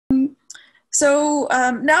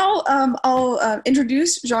Now I'll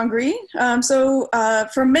introduce Xiangrui.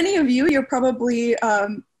 For many of you, you're probably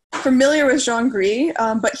familiar with Xiangrui,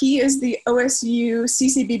 but he is the OSU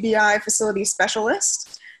CCBBI facility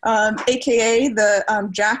specialist, aka the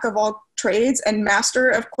jack of all trades and master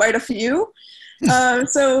of quite a few.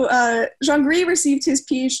 Xiangrui received his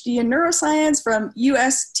PhD in neuroscience from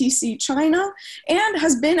USTC China and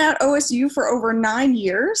has been at OSU for over 9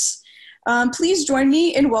 years. Please join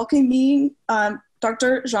me in welcoming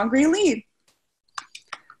Dr. Xiangrui Li.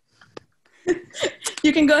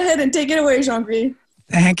 You can go ahead and take it away, Xiangrui.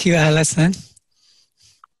 Thank you, Alison.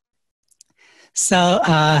 So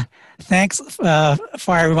thanks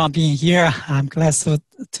for everyone being here. I'm glad to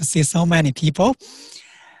see so many people.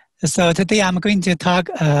 So today I'm going to talk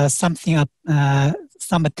some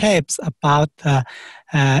tips about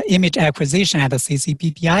image acquisition at the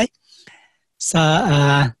CCBBI. So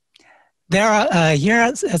there are here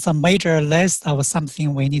is a major list of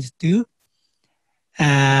something we need to do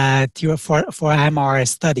for MRI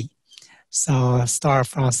study. So start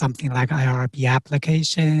from something like IRB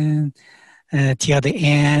application till the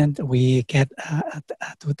end, we get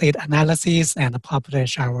do data analysis and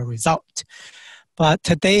publish our result. But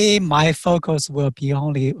today, my focus will be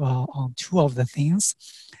only on two of the things,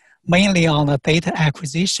 mainly on the data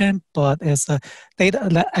acquisition, but as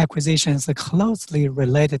data acquisition is closely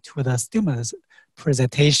related to the stimulus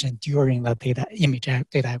presentation during the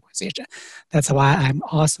data acquisition. That's why I'm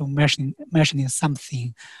also mentioning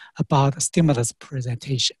something about the stimulus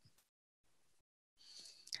presentation.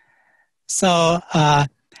 So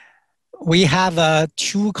we have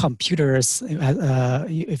two computers.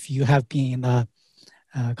 If you have been in the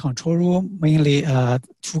control room, mainly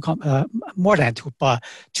more than two, but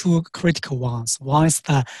two critical ones. One is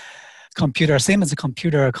the computer, Siemens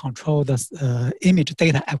computer control the image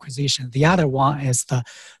data acquisition. The other one is the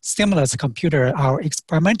stimulus computer, our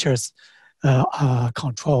experimenters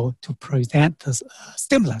control to present the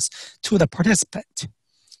stimulus to the participant.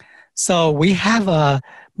 So we have a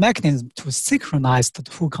mechanism to synchronize the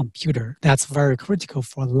two computers. That's very critical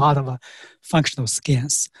for a lot of functional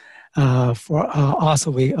scans.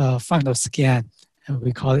 Also we functional scan,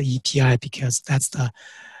 we call it EPI because that's the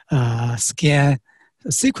scan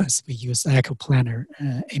sequence we use echoplanar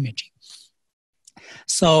imaging.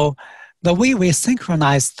 So the way we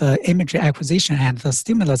synchronize the image acquisition and the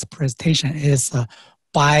stimulus presentation is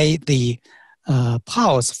by the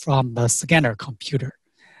pulse from the scanner computer.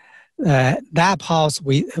 That pulse,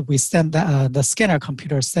 we send the scanner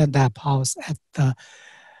computer send that pulse at the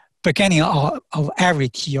beginning of every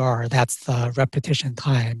TR. That's the repetition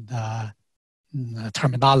time, the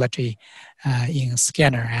terminology in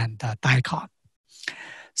scanner and DICOM.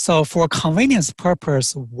 So for convenience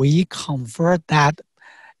purpose, we convert that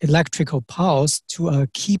electrical pulse to a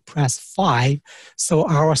key press 5, so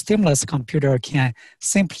our stimulus computer can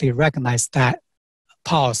simply recognize that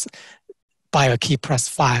pulse by a key press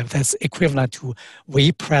 5. That's equivalent to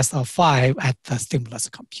we press a 5 at the stimulus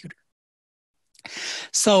computer.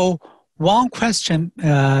 So one question,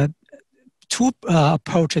 two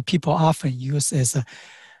approach that people often use is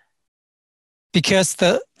because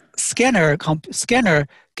the scanner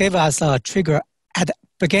gave us a trigger at the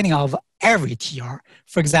beginning of every TR.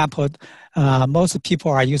 For example, most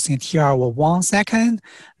people are using TR with 1 second.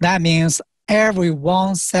 That means every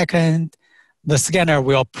 1 second, the scanner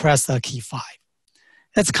will press a key 5.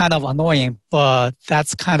 That's kind of annoying, but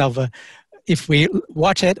that's kind of, if we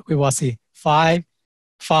watch it, we will see 5,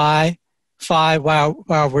 5, 5,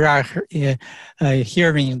 while we are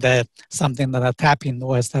hearing something that a tapping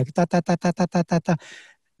noise, like da, da, da, da, da, da, da, da.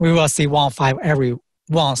 We will see 1, 5 every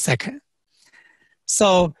 1 second.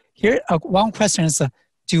 So here, one question is,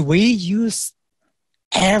 do we use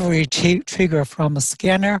every trigger from a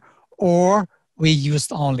scanner, or we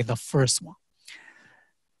used only the first one?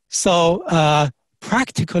 So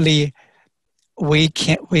practically, we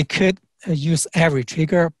could use every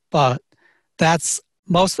trigger, but that's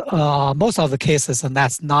most of the cases, and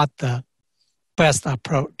that's not the best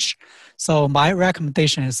approach. So my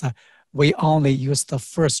recommendation is we only use the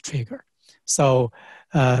first trigger. So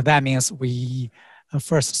that means we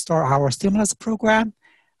first start our stimulus program.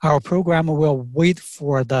 Our program will wait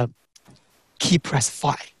for the key press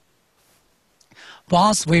 5.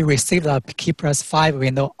 Once we receive the key press 5,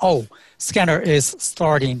 we know, oh, scanner is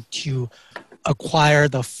starting to acquire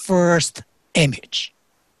the first image.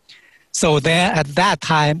 So then at that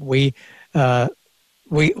time, we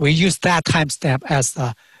use that timestamp as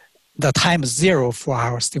the time 0 for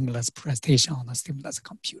our stimulus presentation on the stimulus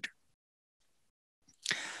computer.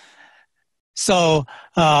 So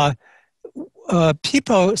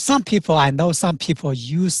some people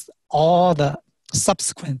use all the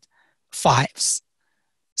subsequent fives.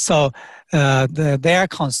 So their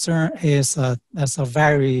concern is a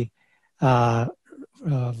very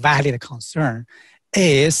valid concern,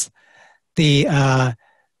 is the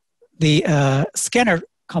scanner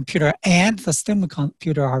computer and the stem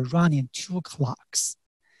computer are running 2 clocks.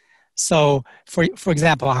 So for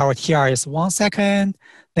example, our TR is 1 second,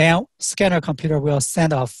 then scanner computer will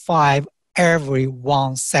send a 5 every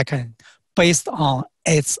 1 second based on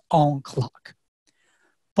its own clock.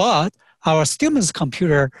 But our stimulus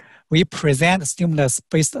computer, we present stimulus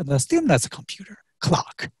based on the stimulus computer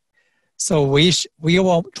clock. So we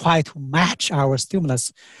will try to match our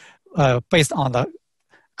stimulus based on the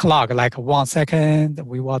clock, like 1 second,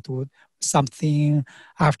 we will do something.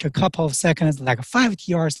 After a couple of seconds, like 5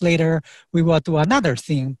 TRs later, we will do another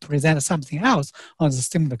thing, present something else on the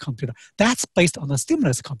stimulus computer. That's based on the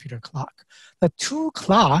stimulus computer clock. The 2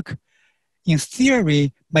 clock, in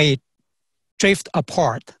theory, may drift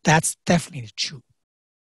apart. That's definitely true.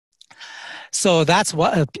 So that's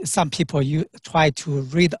what some people try to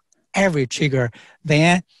read every trigger.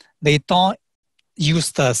 Then they don't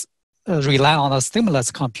use the rely on the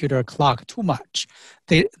stimulus computer clock too much.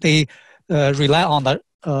 They rely on the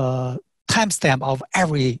timestamp of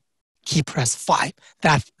every key press 5.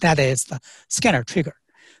 That is the scanner trigger.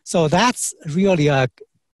 So that's really a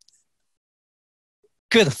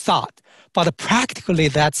good thought, but practically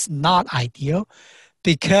that's not ideal,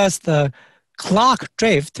 because the clock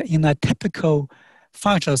drift in a typical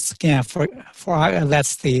functional scan for let's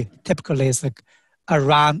say typically is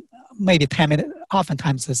around maybe 10 minutes,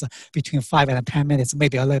 oftentimes it's between 5 and 10 minutes,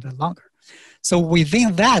 maybe a little longer. So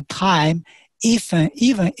within that time, even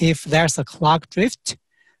if there's a clock drift,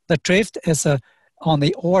 the drift is on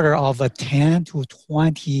the order of 10 to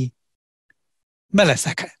 20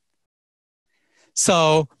 milliseconds.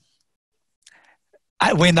 So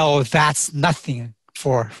we know that's nothing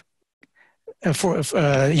for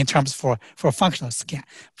in terms for functional scan.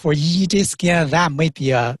 For EEG scan, that may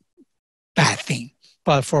be a bad thing.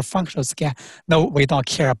 But for functional scan, no, we don't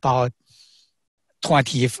care about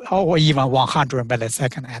 20 or even 100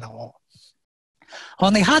 milliseconds at all.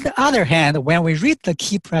 On the other hand, when we read the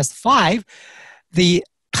key press 5, the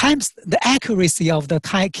accuracy of the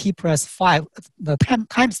key press 5, the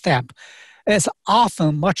timestamp, is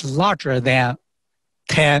often much larger than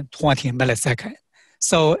 10, 20 milliseconds.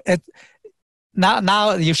 So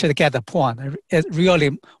now you should get the point. It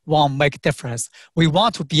really won't make a difference. We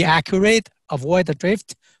want to be accurate, avoid the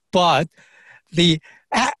drift, but the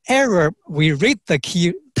error we read the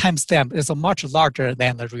key timestamp is much larger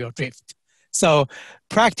than the real drift. So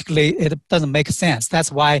practically, it doesn't make sense.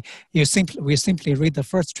 That's why we simply read the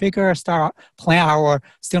first trigger, start plan our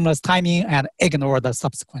stimulus timing, and ignore the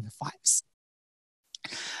subsequent 5s.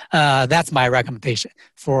 That's my recommendation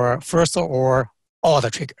for first or all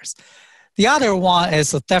the triggers. The other one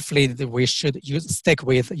is definitely that we should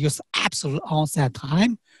use absolute onset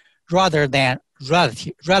time rather than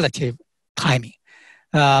relative timing.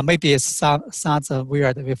 Maybe it sounds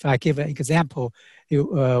weird. If I give an example, it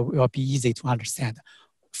will be easy to understand.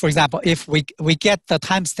 For example, if we get the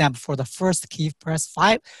timestamp for the first key press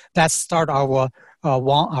 5, that's start our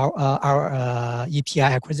EPI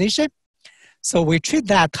acquisition. So we treat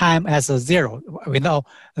that time as a 0. We know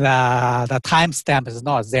the timestamp is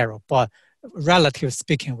not 0, but relatively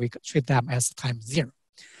speaking, we treat them as time 0.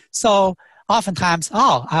 So oftentimes,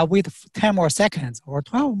 I wait 10 more seconds or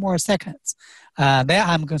 12 more seconds. Then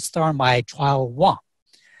I'm going to start my trial 1.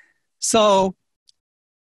 So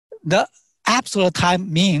the absolute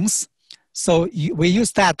time means, so we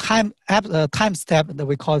use that time step that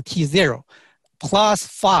we call T0 plus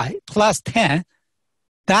 5 plus 10.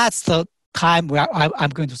 That's the time where I'm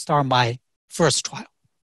going to start my first trial.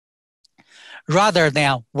 Rather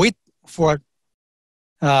than wait for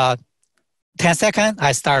 10 seconds,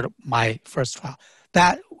 I start my first trial.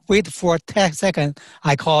 That wait for 10 seconds,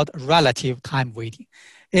 I call it relative time waiting.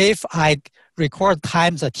 If I record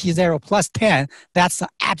times T0 plus 10, that's the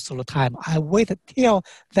absolute time. I wait till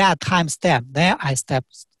that time step, then I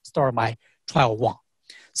start my trial 1.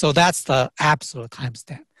 So that's the absolute time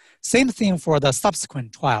step. Same thing for the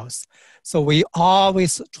subsequent trials. So we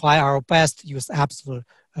always try our best to use absolute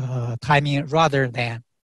timing rather than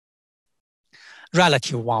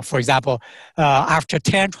relative one. For example, after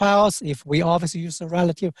 10 trials, if we always use a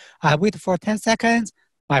relative, I wait for 10 seconds.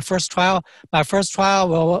 My first trial, I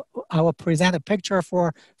will present a picture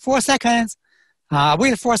for 4 seconds.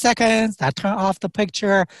 Wait 4 seconds, I turn off the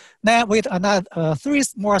picture. Then wait another 3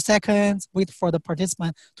 more seconds, wait for the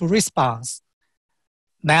participant to respond.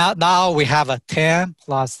 now we have a 10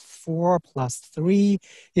 plus 4 plus 3.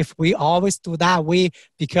 If we always do that way,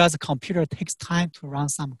 because the computer takes time to run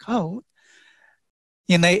some code,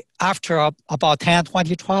 after about 10,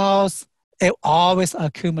 20 trials, it always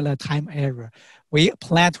accumulates time error. We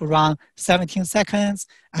plan to run 17 seconds.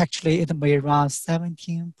 Actually, it may run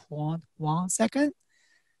 17.1 seconds.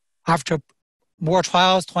 After more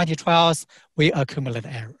trials, 20 trials, we accumulate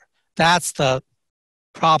error. That's the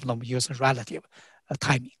problem using relative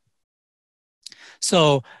timing.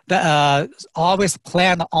 So always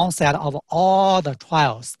plan the onset of all the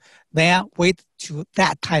trials, then wait to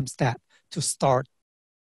that time step to start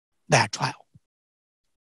that trial.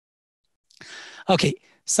 Okay,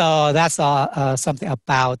 so that's something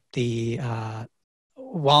about the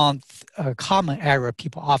one common error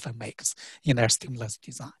people often make in their stimulus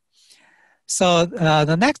design. So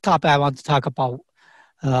the next topic I want to talk about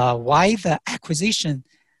why the acquisition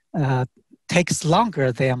takes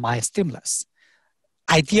longer than my stimulus.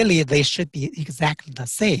 Ideally, they should be exactly the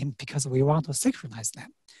same because we want to synchronize them.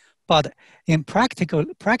 But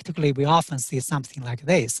practically, we often see something like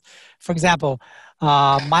this. For example,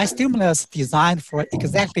 my stimulus designed for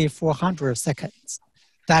exactly 400 seconds.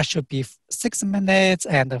 That should be 6 minutes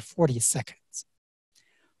and 40 seconds.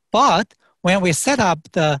 But when we set up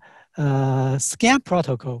the scan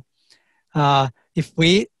protocol, if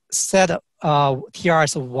we set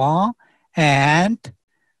TRS 1 and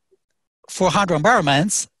 400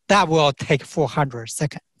 environments, that will take 400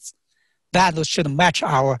 seconds. That should match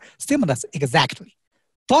our stimulus exactly.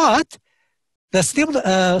 But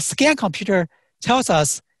the scan computer tells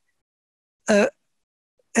us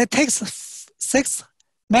it takes 6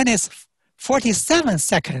 minutes 47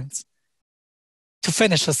 seconds to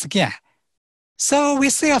finish the scan. So we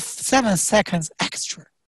still have 7 seconds extra.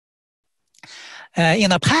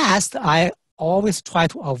 In the past, I always try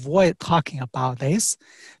to avoid talking about this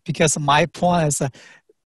because my point is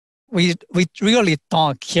we really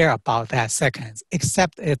don't care about that seconds,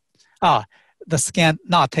 except the scan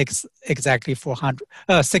not takes exactly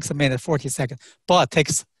 6 minutes 40 seconds, but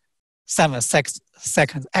takes 7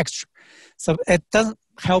 seconds extra. So it doesn't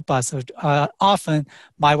help us. Often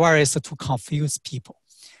my worry is to confuse people.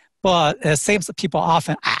 But it seems that people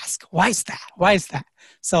often ask, why is that? Why is that?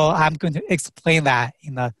 So I'm going to explain that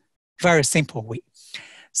in a very simple way.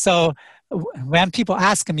 So when people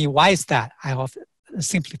ask me, why is that? I will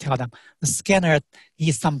simply tell them, the scanner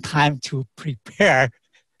needs some time to prepare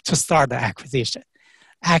to start the acquisition.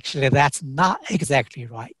 Actually, that's not exactly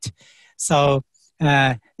right. So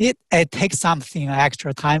it takes something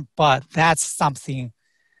extra time, but that's something,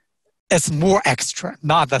 it's more extra,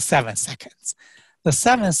 not the 7 seconds. The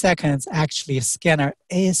 7 seconds, actually, scanner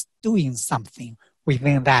is doing something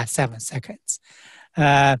within that 7 seconds.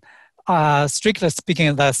 Strictly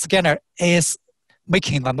speaking, the scanner is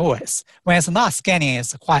making the noise. When it's not scanning,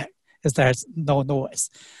 it's quiet. There's no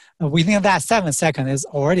noise. Within that 7 seconds, it's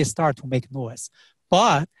already start to make noise,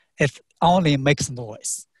 but it only makes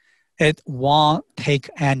noise. It won't take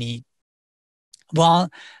any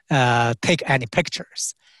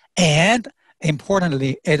pictures, and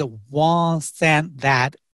importantly, it won't send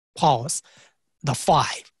that pulse, the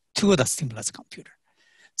 5, to the stimulus computer.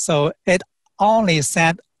 So it only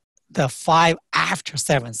sent the 5 after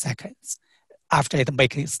 7 seconds, after it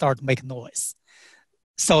start to make noise.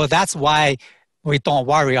 So that's why we don't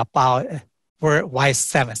worry about why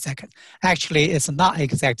 7 seconds. Actually, it's not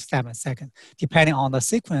exact 7 seconds. Depending on the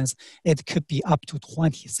sequence, it could be up to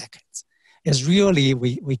 20 seconds. It's really,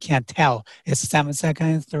 we can't tell it's 7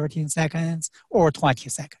 seconds, 13 seconds, or 20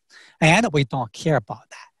 seconds. And we don't care about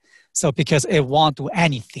that. So because it won't do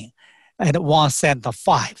anything, and it won't send the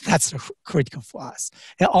 5. That's critical for us.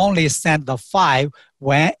 It only sends the 5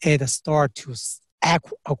 when it starts to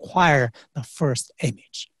acquire the first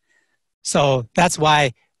image. So that's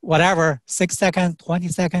why whatever, 6 seconds, 20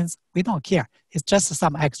 seconds, we don't care. It's just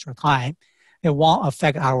some extra time. It won't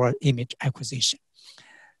affect our image acquisition.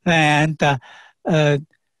 And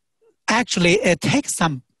actually, it takes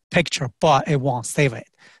some picture, but it won't save it.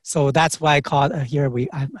 So that's why I call here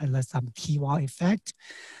I let some T1 effect.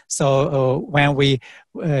 So when we,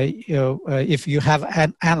 if you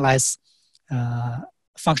have analyzed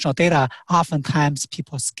functional data, oftentimes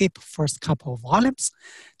people skip first couple of volumes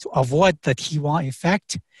to avoid the T1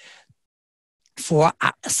 effect. For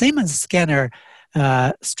a Siemens scanner,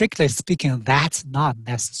 strictly speaking, that's not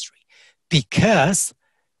necessary because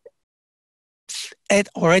it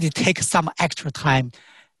already takes some extra time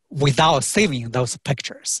without saving those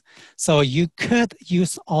pictures. So you could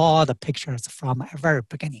use all the pictures from the very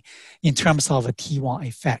beginning in terms of a T1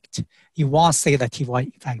 effect. You won't see the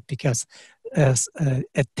T1 effect because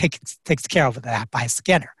it takes care of that by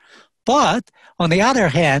scanner. But on the other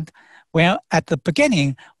hand, when at the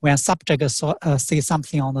beginning, when subject see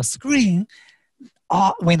something on the screen,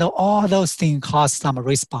 we know all those things cause some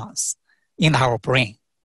response in our brain.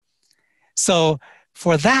 So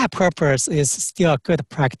for that purpose, it's still a good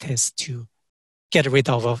practice to get rid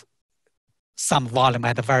of some volume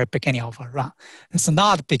at the very beginning of a run. It's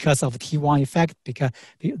not because of T1 effect, because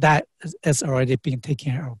that is already being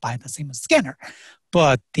taken care of by the same scanner,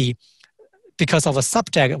 but because of a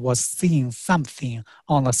subject was seeing something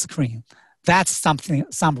on the screen, that's something,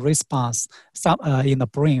 some response in the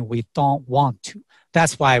brain we don't want to.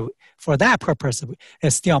 That's why for that purpose,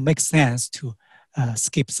 it still makes sense to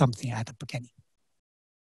skip something at the beginning.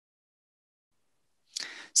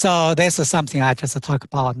 So this is something I just talk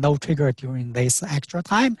about, no trigger during this extra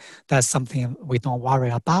time. That's something we don't worry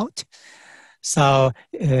about. So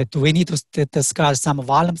do we need to discuss some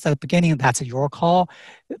volumes at the beginning? That's your call,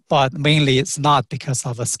 but mainly it's not because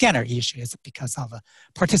of a scanner issue, it's because of a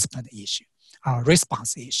participant issue, or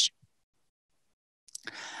response issue.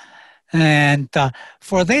 And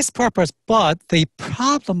for this purpose, but the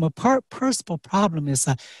problem, principal problem is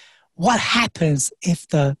what happens if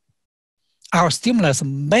our stimulus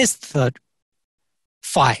missed the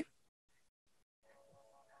 5.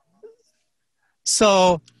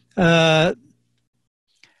 So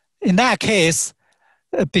in that case,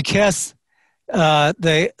 because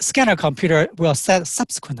the scanner computer will set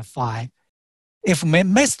subsequent 5, if we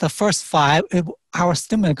miss the first 5, our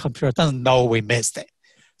stimulus computer doesn't know we missed it.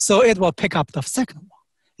 So it will pick up the second one.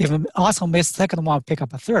 If we also miss the second one, pick up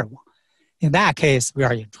the third one. In that case, we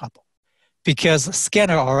are in trouble because the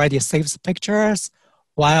scanner already saves pictures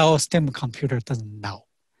while stimulus computer doesn't know.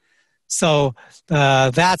 So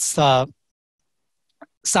that's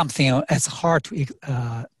something that's hard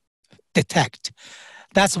to detect.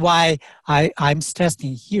 That's why I'm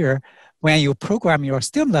stressing here, when you program your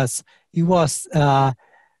stimulus, you will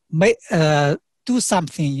do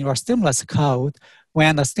something in your stimulus code.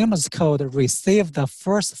 When the stimulus code receives the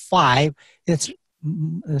first 5, it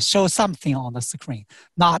shows something on the screen,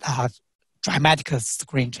 not a dramatic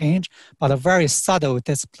screen change, but a very subtle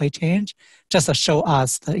display change, just to show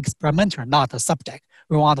us the experimenter, not the subject.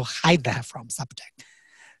 We want to hide that from subject.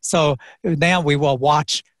 So then we will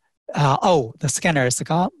watch, oh, the scanner is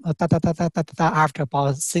gone, after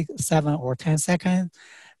about 6, 7, or 10 seconds,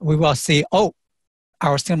 we will see, oh,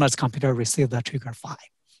 our stimulus computer received the trigger 5.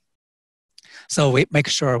 So we make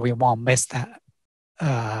sure we won't miss that,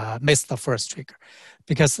 miss the first trigger.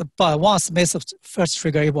 But once miss the first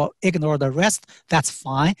trigger, it will ignore the rest. That's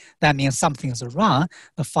fine. That means something is wrong.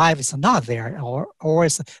 The 5 is not there, or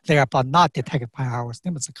is there but not detected by our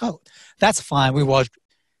stimulus code. That's fine. We will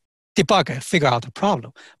debug it, figure out the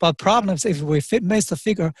problem. But problem is if we miss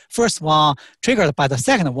the first one triggered by the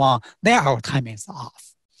second one, then our timing is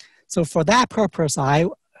off. So for that purpose, I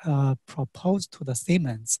proposed to the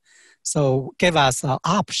Siemens, so give us an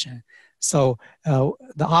option. So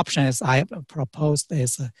the option is I proposed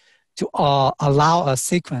is to allow a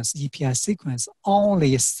sequence, EPI sequence,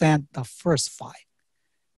 only send the first 5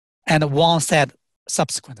 and won't send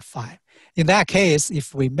subsequent 5. In that case,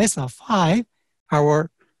 if we miss a 5, our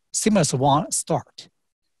stimulus won't start.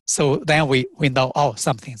 So then we know, oh,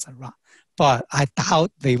 something's wrong. But I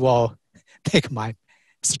doubt they will take my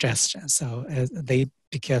suggestion. So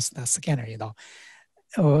because the scanner,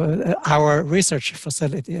 our research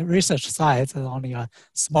facility, research sites is only a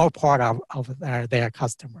small part of their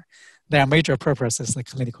customer. Their major purpose is the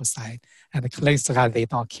clinical side, and the clinical side, they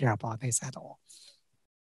don't care about this at all.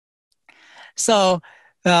 So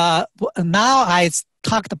now I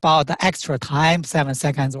talked about the extra time, 7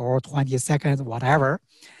 seconds or 20 seconds, whatever.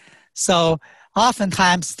 So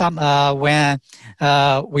oftentimes, when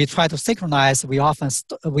we try to synchronize, we often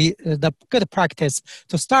the good practice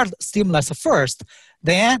to start stimulus first,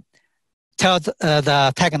 then tell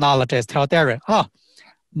the technologist, tell Darren, oh,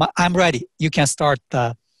 I'm ready. You can start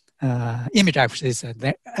the image acquisition.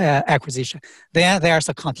 Then there's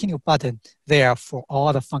a continue button there for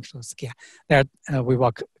all the functional scan. There we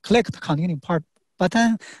will click the continue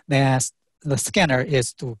button. Then the scanner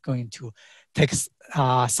is going to take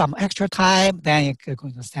some extra time. Then you're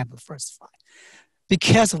going to send the first 5.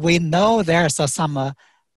 Because we know there's some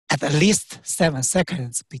at least 7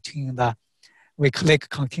 seconds between we click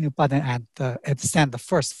continue button and it send the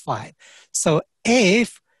first 5. So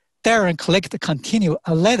if Darren clicked continue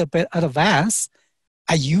a little bit advance,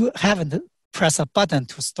 and you haven't press a button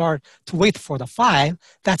to start to wait for the 5,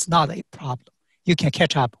 that's not a problem. You can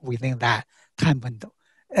catch up within that time window.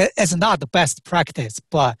 It's not the best practice,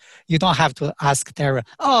 but you don't have to ask Darren,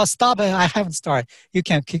 oh, stop it, I haven't started. You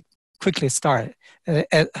can quickly start.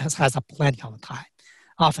 It has a plenty of time.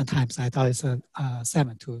 Oftentimes, I thought it's 7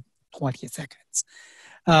 to 20 seconds.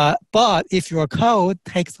 But if your code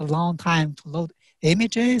takes a long time to load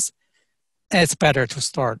images, it's better to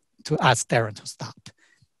start to ask Darren to stop.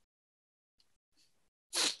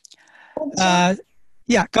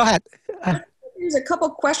 Yeah, go ahead. There's a couple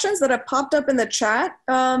questions that have popped up in the chat.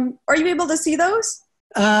 Are you able to see those?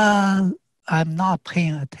 I'm not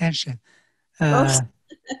paying attention. The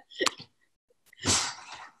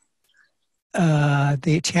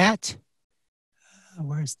chat,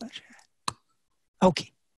 where's the chat?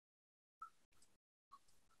 Okay.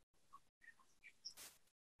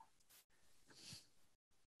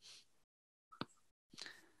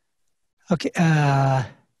 Okay.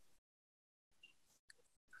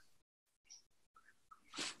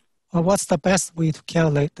 Well, what's the best way to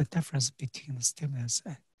calculate the difference between the stimulus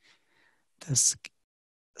and the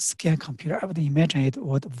scan computer? I would imagine it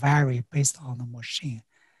would vary based on the machine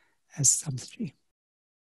as some three.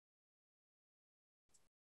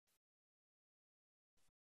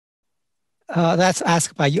 That's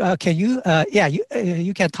asked by you. Can you? Yeah,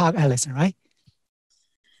 you can talk, Alison, right?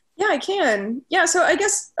 Yeah, I can. Yeah, so I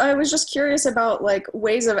guess I was just curious about like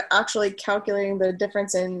ways of actually calculating the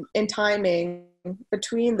difference in timing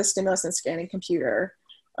between the stimulus and scanning computer,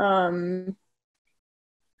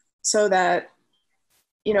 so that,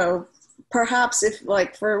 you know, perhaps if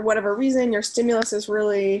like for whatever reason your stimulus is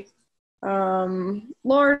really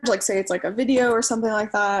large, like say it's like a video or something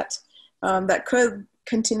like that, that could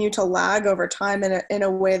continue to lag over time in a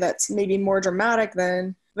way that's maybe more dramatic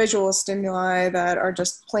than visual stimuli that are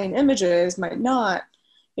just plain images might not.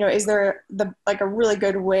 You know, is there like a really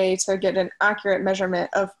good way to get an accurate measurement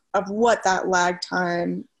of what that lag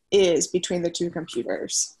time is between the two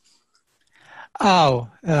computers? Oh,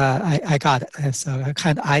 I got it. So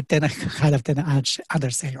I didn't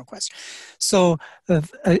understand your question. So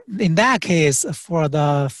in that case, for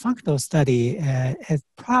the functional study,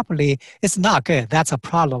 it's not good. That's a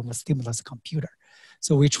problem with stimulus computer.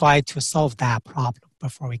 So we try to solve that problem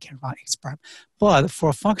before we can run experiment. But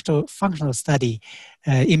for functional study,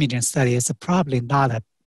 imaging study, it's probably not an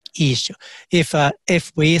issue. If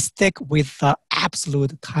we stick with the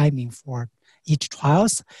absolute timing for each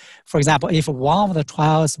trials, for example, if one of the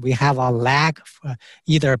trials we have a lag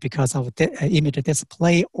either because of the image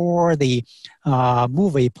display or the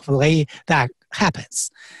movie play that happens.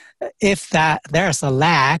 If there's a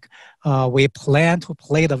lag, we plan to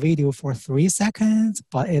play the video for 3 seconds,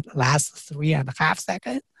 but it lasts 3.5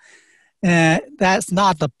 seconds. That's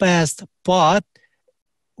not the best, but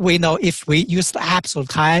we know if we use the absolute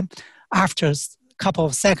time, after a couple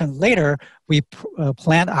of seconds later, we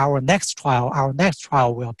plan our next trial. Our next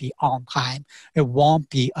trial will be on time. It won't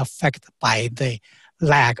be affected by the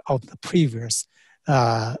lag of the previous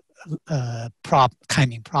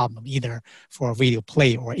timing problem, either for video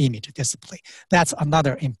play or image display. That's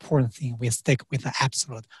another important thing. We stick with the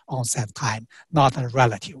absolute onset time, not a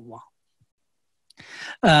relative one.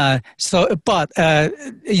 But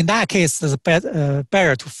in that case, it's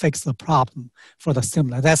better to fix the problem for the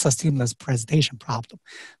stimulus. That's a stimulus presentation problem.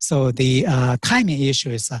 So the timing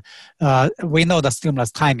issue is, we know the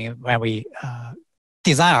stimulus timing when we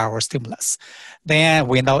design our stimulus. Then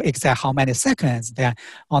we know exactly how many seconds. Then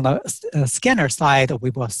on the scanner side,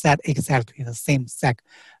 we will set exactly the same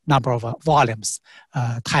number of volumes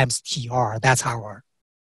times TR. That's our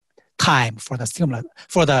time for the stimulus,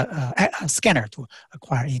 for the scanner to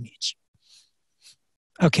acquire image.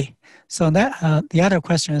 Okay, so that, the other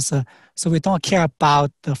question is, so we don't care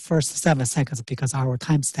about the first 7 seconds because our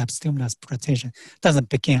time step stimulus presentation doesn't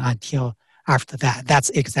begin until after that. That's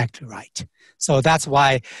exactly right. So that's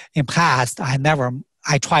why in past, I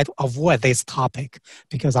try to avoid this topic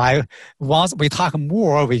because once we talk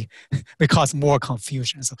more, we cause more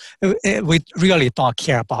confusion. So we really don't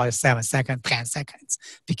care about 7 seconds, 10 seconds,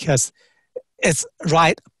 because it's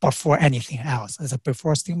right before anything else. It's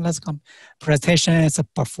before stimulus presentation, it's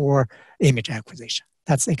before image acquisition.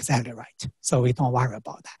 That's exactly right. So we don't worry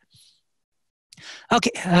about that.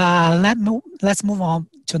 Okay, let's move on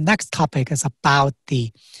to next topic. Is about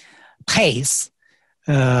the pace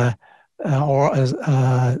or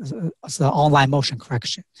the online motion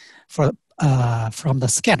correction from the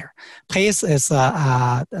scanner. Pace is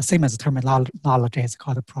the same as the terminology. It's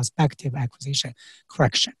called prospective acquisition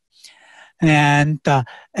correction. And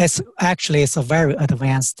it's a very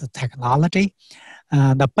advanced technology.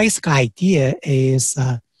 The basic idea is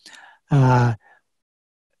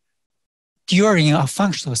during a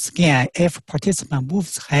functional scan, if participant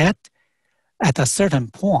moves head at a certain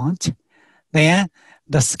point, then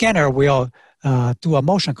the scanner will do a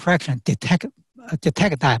motion correction, detect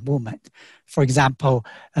that movement. For example,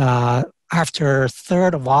 after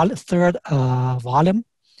third volume,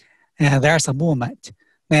 and there's a movement.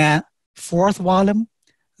 Then fourth volume,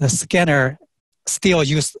 the scanner still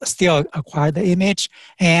acquire the image,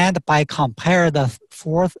 and by compare the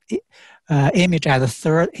fourth image and the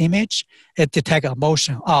third image, it detects a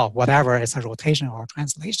motion, whatever is a rotation or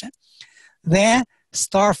translation. Then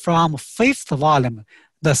start from fifth volume,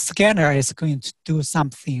 the scanner is going to do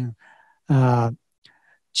something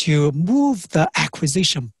to move the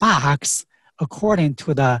acquisition box according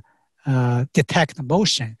to the detect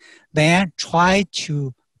motion, then try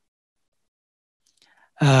to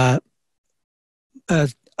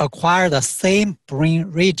acquire the same brain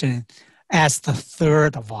region as the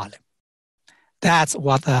third volume. That's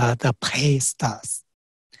what the pace does.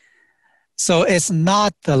 So it's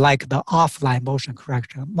not like the offline motion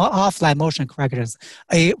correction. Offline motion corrections,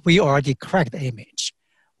 we already correct the image.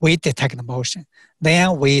 We detect the motion.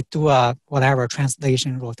 Then we do a whatever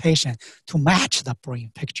translation rotation to match the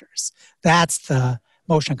brain pictures. That's the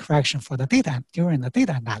motion correction for the data during the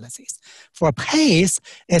data analysis. For pace,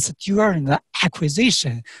 it's during the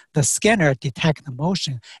acquisition, the scanner detect the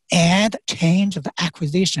motion and change the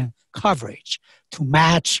acquisition coverage to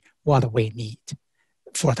match what we need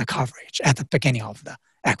for the coverage at the beginning of the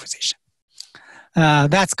acquisition.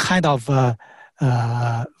 That's kind of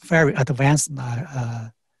very advanced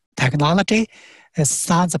technology. It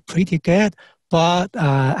sounds pretty good, but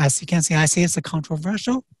as you can see, I see it's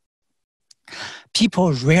controversial.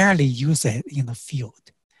 People rarely use it in the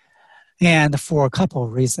field, and for a couple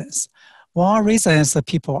of reasons. One reason is that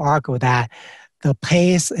people argue that the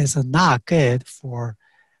pace is not good for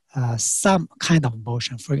some kind of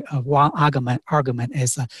motion. For one argument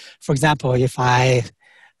is, for example, if I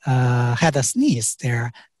had a sneeze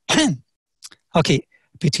there, okay,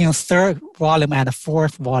 between third volume and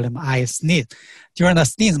fourth volume, I sneeze. During the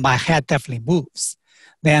sneeze, my head definitely moves.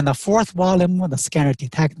 Then the fourth volume, the scanner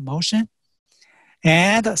detects motion,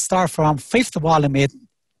 and start from fifth volume, it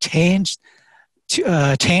change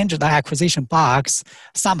the acquisition box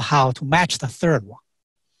somehow to match the third one.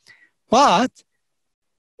 But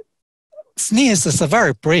sneeze is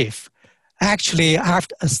very brief. Actually,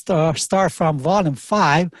 after start from volume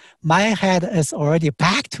 5, my head is already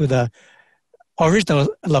back to the original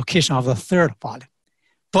location of the third volume.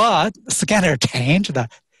 But scanner changed the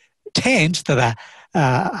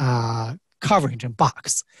coverage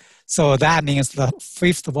box. So that means the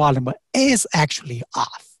fifth volume is actually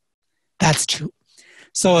off. That's true.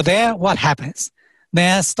 So then what happens?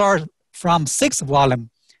 Then start from sixth volume,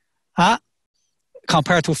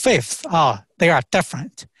 compared to fifth. They are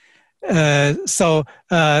different. So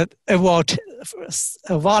it will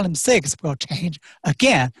volume 6 will change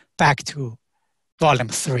again back to volume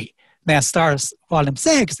 3. Then starts volume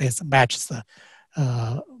 6 is matches the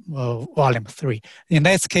volume 3. In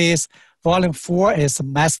this case, volume 4 is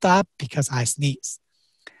messed up because I sneeze.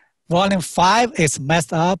 Volume 5 is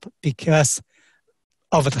messed up because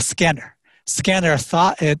of the scanner. Scanner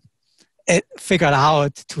thought it figured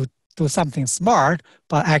out to do something smart,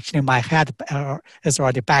 but actually my head is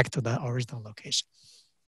already back to the original location.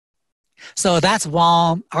 So that's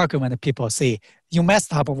one argument that people say, you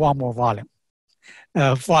messed up one more volume,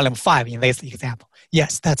 volume 5 in this example.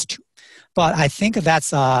 Yes, that's true. But I think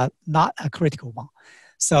that's not a critical one.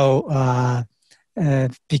 So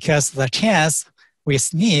because the chance we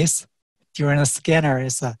sneeze during the scanner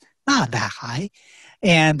is not that high.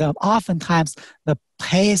 And oftentimes the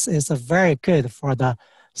pace is very good for the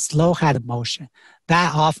slow head motion.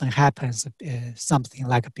 That often happens something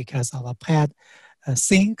like because of a pad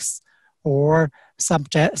sinks or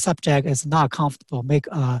subject is not comfortable make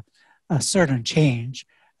a certain change,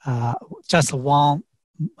 just one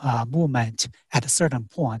movement at a certain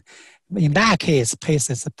point. In that case, pace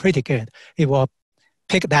is pretty good. It will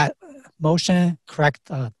pick that motion, correct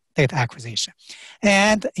data acquisition.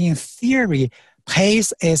 And in theory,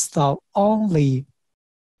 pace is the only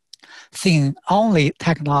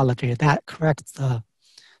technology that corrects the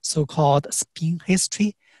so-called spin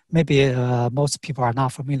history. Maybe most people are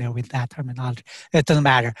not familiar with that terminology. It doesn't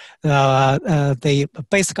matter. The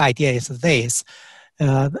basic idea is this.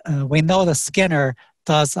 We know the scanner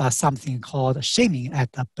does something called shimmy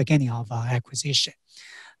at the beginning of acquisition.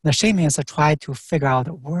 The shimmy is to try to figure out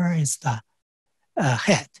where is the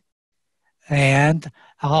head. And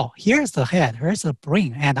here's the head, here's the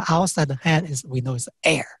brain, and outside the head is, we know, is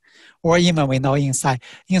air. Or even we know inside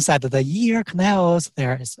the ear canals,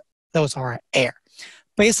 there is those are air.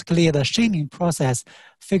 Basically, the shaming process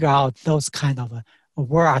figure out those kind of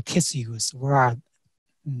where are tissues, where are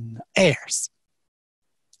airs.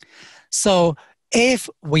 So if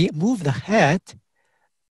we move the head,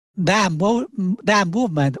 that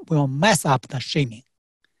movement will mess up the shaming,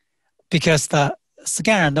 because the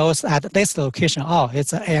scanner knows at this location, oh,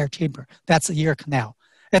 it's an air chamber. That's the ear canal.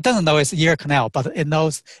 It doesn't know it's ear canal, but it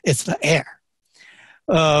knows it's the air.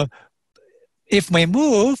 If we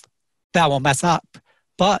move, that will mess up.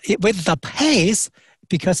 But with the pace,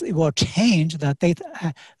 because it will change the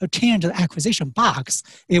data, change the acquisition box,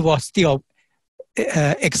 it will still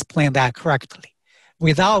explain that correctly.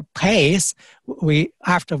 Without pace,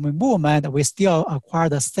 after movement, we still acquire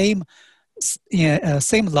the same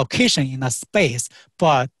location in a space,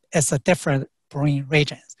 but it's a different brain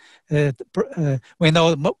regions. We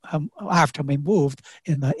know after we moved,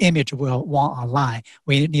 in the image will want a line.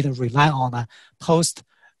 We need to rely on a post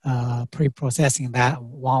pre-processing that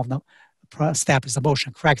one of the step is the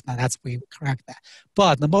motion correction. That's we correct that.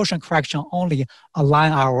 But the motion correction only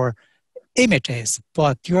align our images,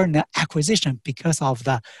 but during the acquisition, because of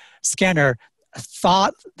the scanner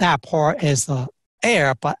thought that part is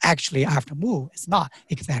air, but actually after move, it's not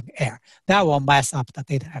exactly air. That will mess up the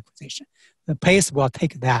data acquisition. The pace will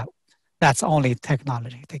take that. That's only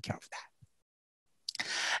technology take care of that.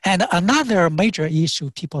 And another major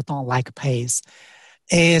issue people don't like pace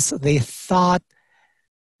is they thought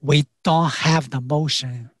we don't have the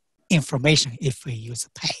motion information if we use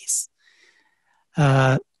pace.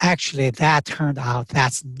 Actually, that turned out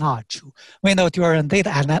that's not true. We know during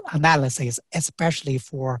data analysis, especially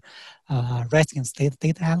for resting state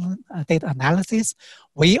data analysis,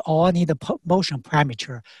 we all need a motion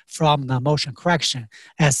parameter from the motion correction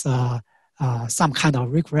as some kind of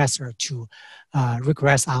regressor to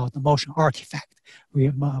regress out the motion artifact.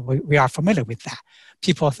 We are familiar with that.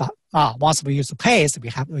 People thought, once we use the pace,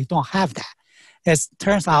 we don't have that. It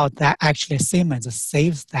turns out that actually Siemens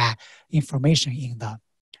saves that information in the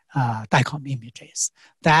DICOM images.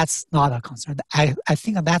 That's not a concern. I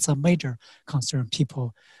think that's a major concern.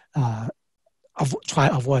 People try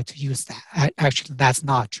to avoid to use that. Actually, that's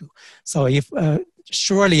not true. So if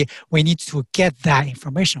surely we need to get that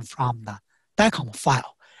information from the DICOM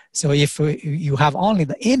file. So if you have only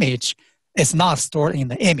the image, it's not stored in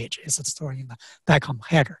the image. It's stored in the DICOM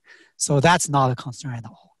header. So that's not a concern at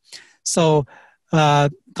all. So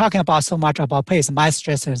talking about so much about pace, my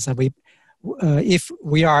stress is that if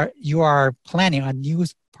you are planning a new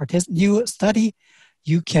study,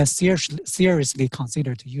 you can seriously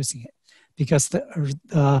consider to using it, because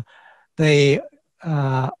the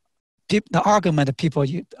argument people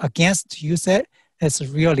against to use it is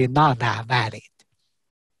really not that valid.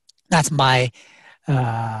 That's my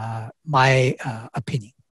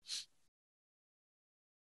opinion.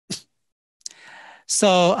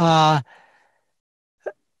 So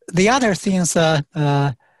the other things,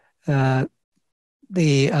 the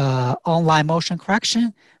online motion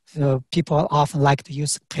correction, so people often like to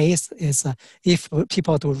use pace is if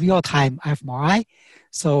people do real-time fMRI.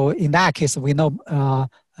 So in that case, we know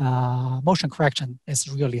motion correction is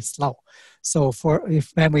really slow. So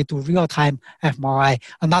when we do real-time fMRI,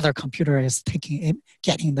 another computer is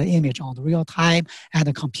getting the image on the real time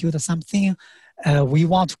and compute something. We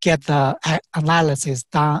want to get the analysis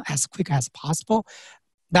done as quick as possible.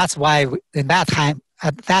 That's why in that time,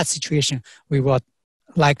 at that situation, we will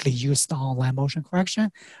likely use the online motion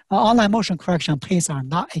correction. Online motion correction and pace are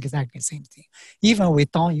not exactly the same thing. Even we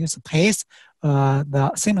don't use pace,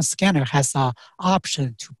 the Siemens scanner has an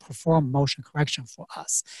option to perform motion correction for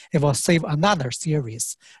us. It will save another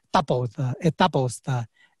series, it doubles the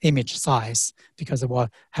image size, because it will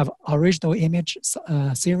have original image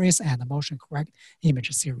series and the motion correct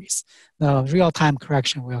image series. The real-time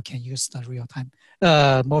correction can use the real-time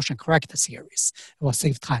motion correct series. It will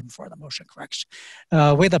save time for the motion correction.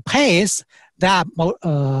 With the pace, that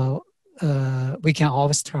we can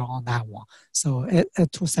always turn on that one. So it's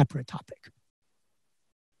two separate topics.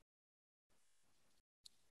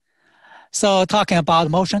 So talking about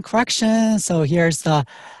motion correction, so here's the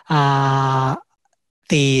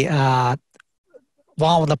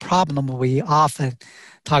one of the problem we often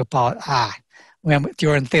talk about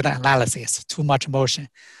during data analysis, too much motion.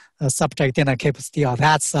 The subject didn't keep still.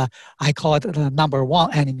 That's, I call it the number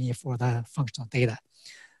one enemy for the functional data.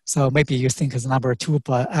 So maybe you think it's number two,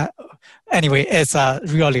 but anyway, it's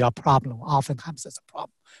really a problem. Oftentimes it's a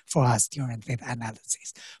problem for us during data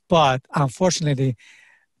analysis. But unfortunately,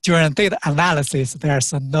 during data analysis,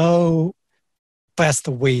 there's no best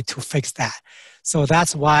way to fix that. So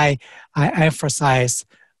that's why I emphasize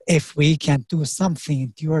if we can do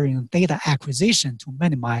something during data acquisition to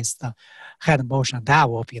minimize the head motion, that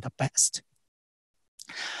will be the best.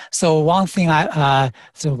 So one thing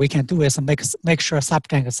so we can do is make sure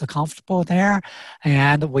subject is comfortable there,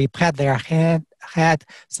 and we pat their head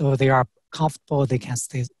so they are comfortable. They can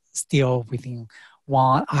stay still within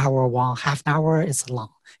 1 hour, 1.5 hour. It's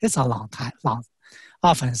long. It's a long time.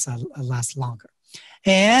 Often it's lasts longer,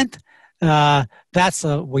 and that's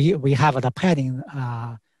we have the padding.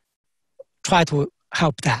 Try to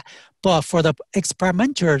help that, but for the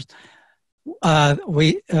experimenters,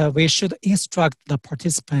 we should instruct the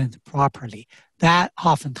participant properly. That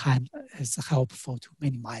oftentimes is helpful to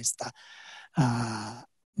minimize the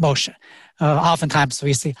motion. Oftentimes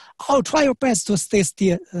we say, "Oh, try your best to stay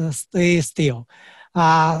still, stay still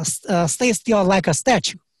like a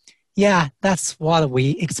statue." Yeah, that's what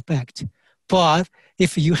we expect. But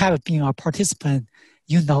if you have been a participant,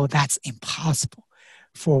 you know that's impossible.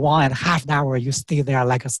 For 1.5 hours, you stay there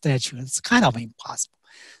like a statue. It's kind of impossible.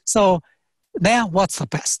 So then what's the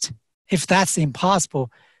best? If that's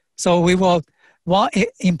impossible, so we will, one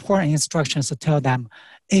important instruction is to tell them,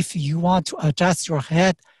 if you want to adjust your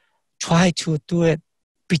head, try to do it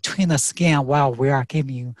between the scan while we are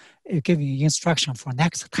giving you instruction for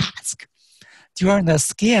next task. During the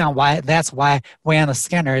scan, that's why when the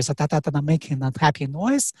scanner is making a tapping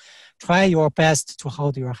noise, try your best to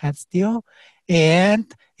hold your head still.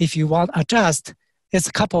 And if you want to adjust, it's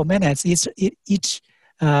a couple of minutes. Each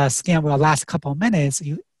scan will last a couple of minutes.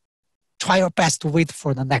 You try your best to wait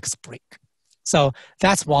for the next break. So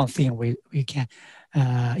that's one thing we can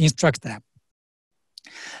instruct them.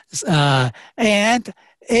 And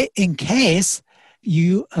in case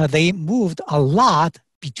they moved a lot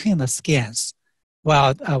between the scans,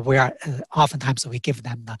 well, oftentimes we give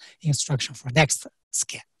them the instruction for next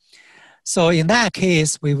scan. So in that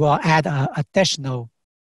case, we will add additional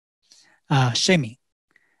shimming,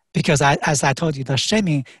 because as I told you, the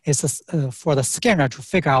shimming is for the scanner to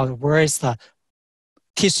figure out where is the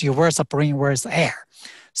tissue, where's the brain, where's the air.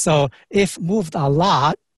 So if moved a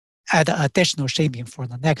lot, add additional shaping for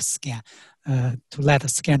the next scan to let the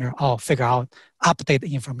scanner figure out, update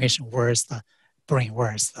the information, where's the brain,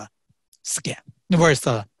 where's the skin, where's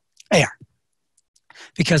the air,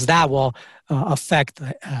 because that will affect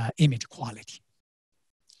the image quality.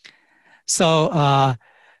 So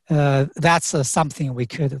that's something we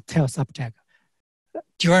could tell subject.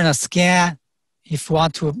 During a scan, if you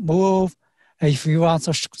want to move, if you want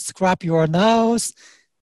to scrub your nose,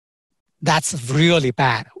 that's really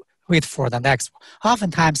bad. Wait for the next one.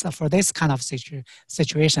 Oftentimes, for this kind of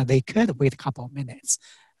situation, they could wait a couple of minutes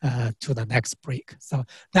to the next break. So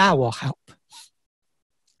that will help.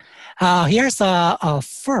 Here's a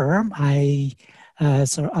firm I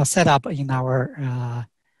set up in our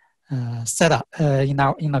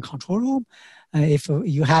in the control room. If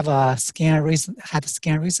you have had a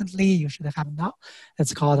scan recently, you should have now.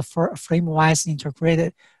 It's called frame-wise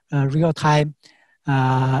integrated real-time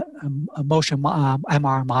motion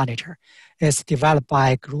MR monitor. It's developed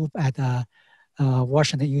by a group at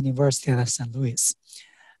Washington University in St. Louis.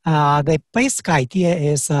 The basic idea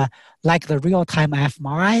is like the real-time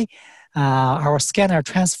fMRI, our scanner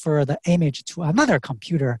transfers the image to another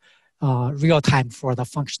computer real-time for the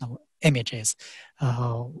functional images.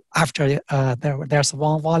 After there's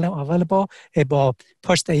one volume available, it will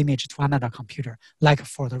push the image to another computer, like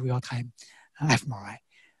for the real-time fMRI.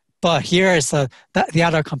 But here is the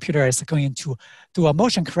other computer is going to do a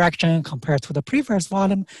motion correction compared to the previous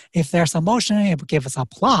volume. If there's a motion, it will give us a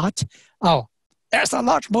plot. Oh, there's a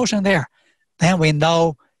large motion there. Then we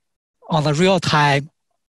know on the real time,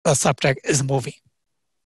 the subject is moving.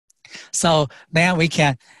 So then we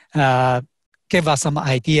can give us some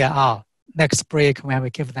idea. Next break, when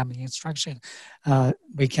we give them the instruction,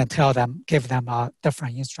 we can give them a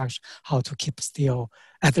different instruction how to keep still.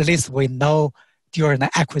 At least we know during the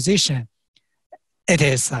acquisition, it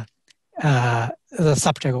is the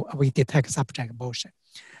subject, we detect subject motion.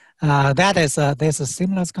 There's a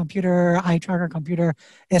seamless computer, eye tracker computer.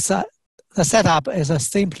 The setup is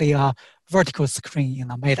simply a vertical screen in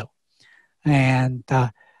the middle. And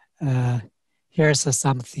here's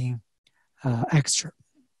something extra.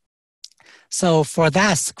 So for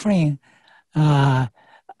that screen,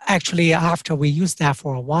 actually after we use that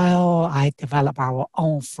for a while, I developed our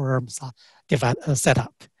own firm's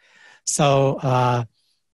setup. So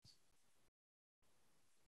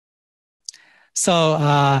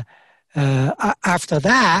after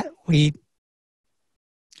that, we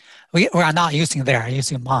are not using there,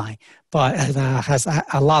 using mine, but it has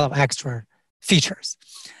a lot of extra features.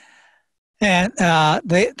 And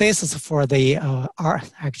this is for the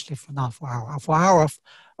actually not for our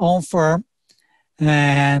own firm,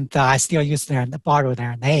 and I still use borrow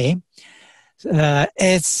their name.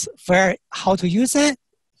 It's how to use it.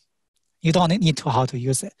 You don't need to how to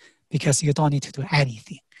use it because you don't need to do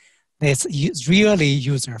anything. It's really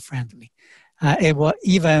user friendly. It will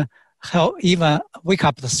even wake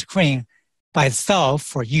up the screen by itself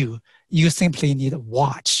for you. You simply need a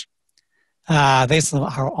watch. This is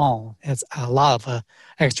our own. It's a lot of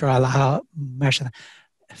extra measurement.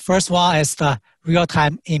 First one is the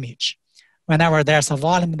real-time image. Whenever there's a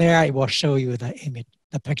volume there, it will show you the image,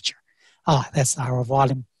 the picture. Oh, that's our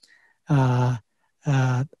volume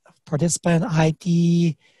participant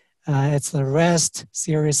ID. It's the REST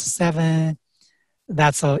series 7.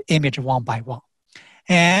 That's an image one by one.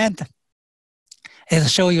 And it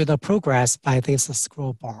shows you the progress by this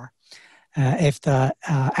scroll bar. If the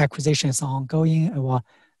acquisition is ongoing,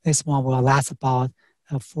 this one will last about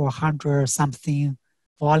 400 something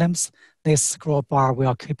volumes. This scroll bar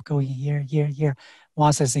will keep going here.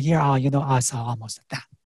 Once it's here, it's almost done.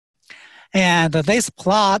 And this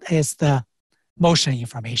plot is the motion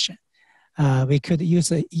information. We could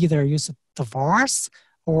either use the vars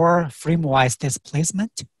or frame-wise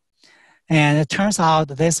displacement. And it turns out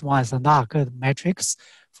this one is not good metrics.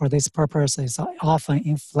 For this purpose, it often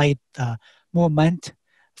inflate the movement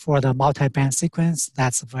for the multi-band sequence.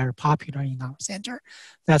 That's very popular in our center.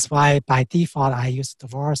 That's why by default, I use the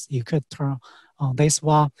vars. You could turn on this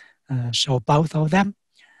one, show both of them.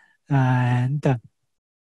 And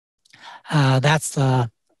that's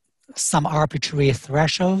some arbitrary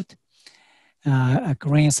threshold.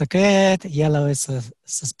 Green is good, yellow is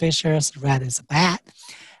suspicious, red is bad.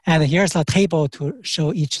 And here's a table to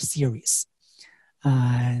show each series,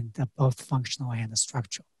 and both functional and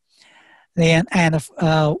structural. And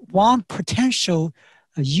one potential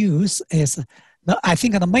use is, I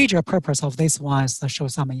think the major purpose of this one is to show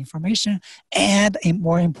some information, and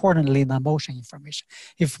more importantly, the motion information.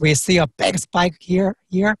 If we see a big spike here,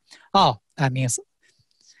 that means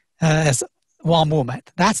it's one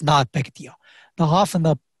movement. That's not a big deal. Often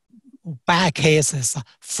the bad case is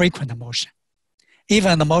frequent motion.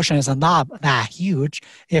 Even the motion is not that huge.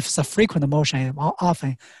 If it's a frequent motion, it will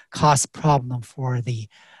often cause problem for the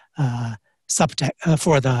subject,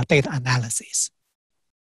 for the data analysis.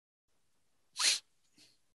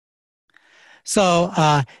 So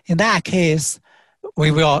in that case,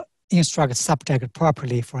 we will instruct subject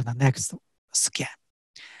properly for the next scan.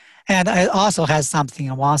 And it also has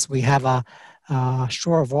something, once we have a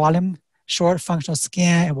short volume, short functional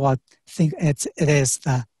scan, it will think it is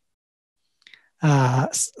the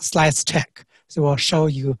slice check. So it will show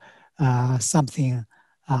you something,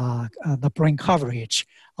 the brain coverage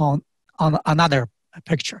on another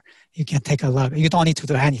picture. You can take a look. You don't need to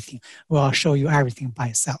do anything. It will show you everything by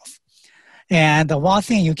itself. And the one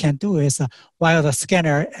thing you can do is while the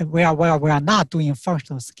scanner, while we are not doing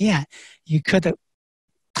functional scan, you could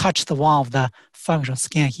touch the one of the functional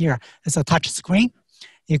scan here. It's a touch screen.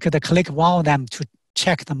 You could click one of them to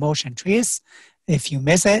check the motion trace. If you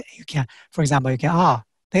miss it, you can, for example, you can, how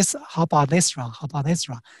about this run? How about this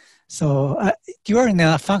run? So during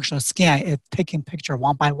the functional scan, it's taking picture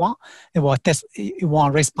one by one. It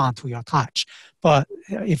won't respond to your touch. But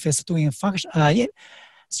if it's doing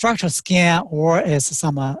structural scan or it's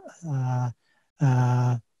some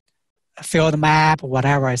field map or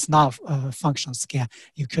whatever, it's not a functional scan,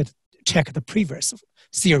 you could check the previous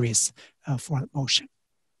series for motion.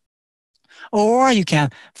 Or you can,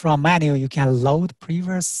 from manual, you can load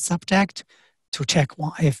previous subject to check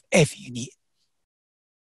one if you need.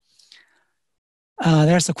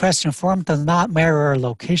 There's a question, form does not mirror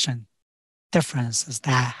location differences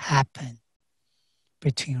that happen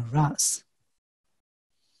between runs.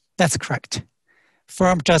 That's correct.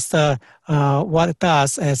 Form just, what it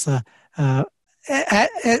does is,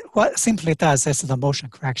 what simply does is the motion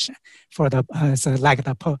correction for the, like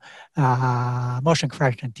the motion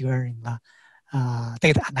correction during the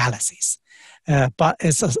data analysis. But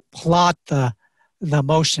it's plot the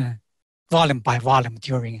motion volume by volume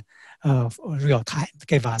during real time to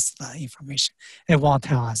give us the information. It won't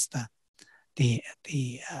tell us the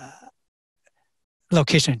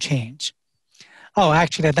location change. Oh,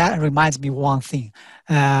 actually, that reminds me one thing.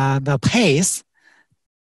 The pace,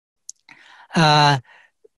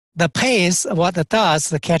 what it does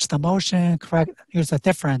to catch the motion, use a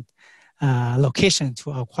different location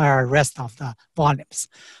to acquire rest of the volumes.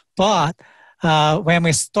 But when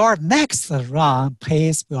we start next run,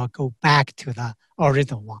 pace will go back to the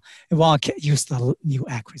original one. It won't use the new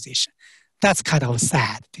acquisition. That's kind of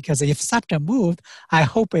sad because if subject moved, I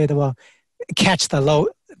hope it will catch the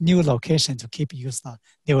new location to keep use the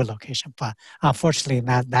new location. But unfortunately,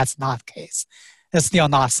 that's not the case. It's still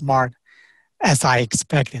not smart as I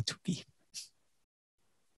expected to be.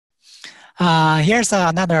 Here's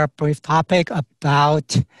another brief topic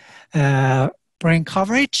about brain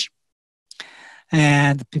coverage.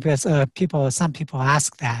 And because some people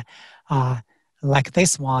ask that, like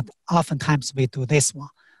this one, oftentimes we do this one,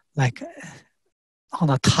 like on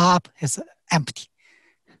the top is empty.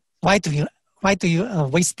 Why do you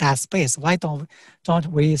waste that space? Why don't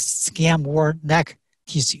we scan more neck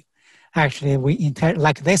tissue? Actually,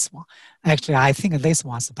 like this one. Actually, I think this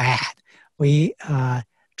one's bad. We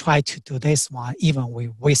try to do this one, even we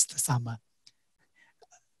waste some,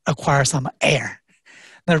 acquire some air.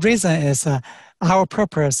 The reason is our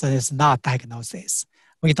purpose is not diagnosis.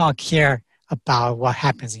 We don't care about what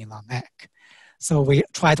happens in the neck. So we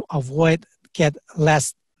try to avoid get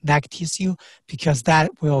less neck tissue because that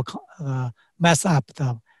will mess up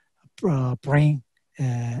the brain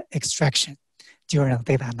extraction during the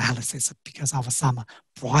data analysis because of some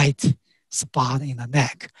bright spot in the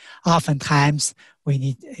neck. Oftentimes,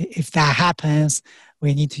 if that happens,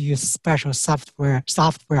 we need to use special software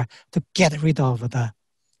to get rid of the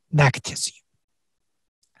neck tissue.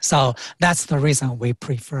 So that's the reason we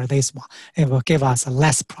prefer this one. It will give us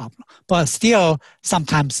less problem. But still,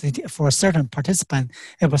 sometimes for a certain participant,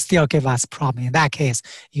 it will still give us problem. In that case,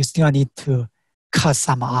 you still need to cut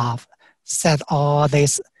some off, set all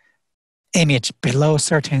this image below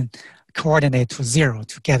certain coordinate to 0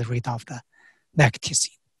 to get rid of the neck tissue.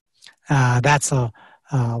 That's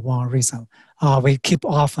one reason. We keep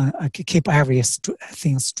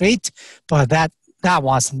everything straight, but that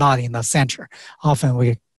one's not in the center. Often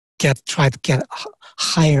we try to get a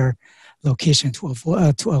higher location to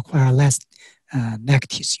acquire less neck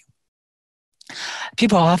tissue.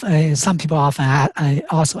 Some people often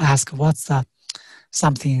also ask, what's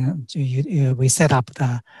something we set up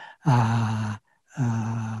the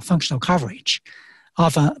functional coverage.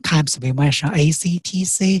 Oftentimes we mention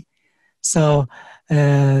ACTC. So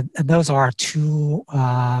those are two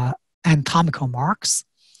anatomical marks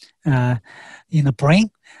in the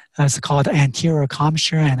brain. It's called anterior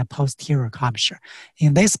commissure and posterior commissure.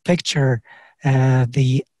 In this picture,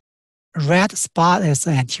 the red spot is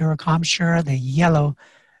anterior commissure, the yellow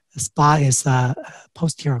spot is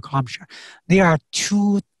posterior commissure. They are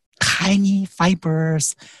two tiny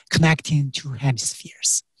fibers connecting two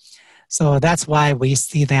hemispheres. So that's why we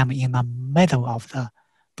see them in the middle of the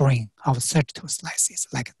brain of sagittal slices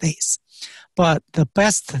like this. But the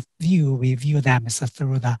best view we view them is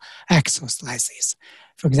through the axial slices.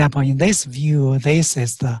 For example, in this view, this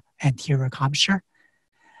is the anterior commissure.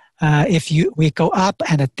 If we go up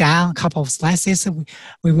and down a couple of slices,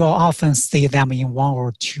 we will often see them in 1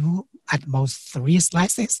 or 2, at most 3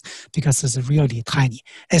 slices, because it's really tiny.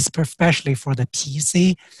 Especially for the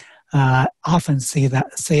PC, often see it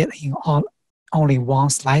in only 1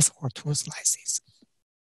 slice or 2 slices.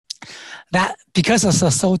 That because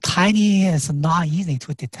it's so tiny, it's not easy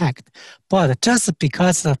to detect. But just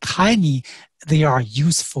because they're tiny, they are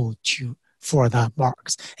useful for the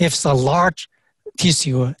marks. If it's a large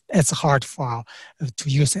tissue, it's hard to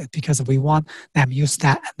use it because we want them use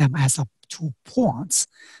them as 2 points.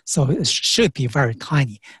 So it should be very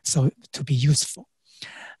tiny, so to be useful.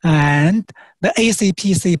 And the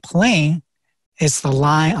ACPC plane is the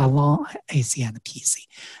line along AC and PC.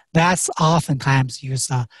 That's oftentimes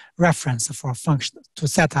used a reference for to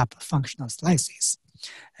set up functional slices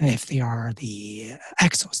if they are the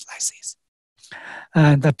axial slices.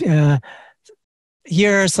 And some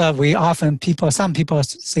people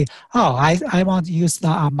say, oh, I want to use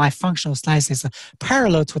my functional slices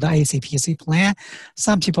parallel to the ACPC plane.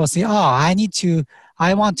 Some people say, oh,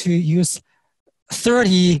 I want to use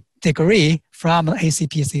 30 degree from the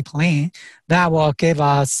ACPC plane. That will give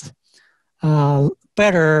us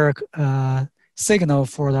better signal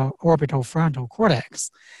for the orbital frontal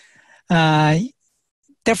cortex.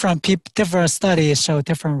 Different studies show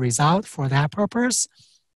different results for that purpose.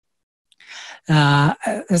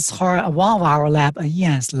 It's hard. One of our lab,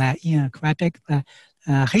 Ian's lab, Ian Krabik,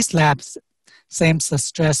 his lab seems to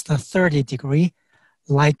stress the 30 degree,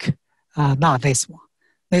 like not this one.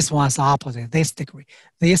 This one's opposite, this degree.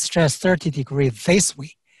 They stress 30 degree this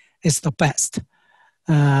way is the best.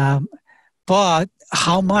 But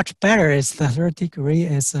how much better is the 30 degree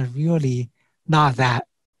is really not that.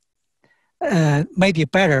 Maybe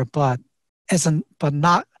better, but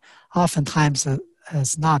not oftentimes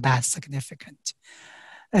is not that significant.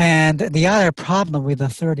 And the other problem with the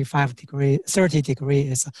 30 degree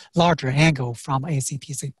is a larger angle from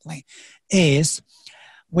ACPC plane is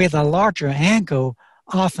with a larger angle,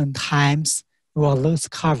 oftentimes we will lose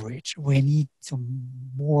coverage. We need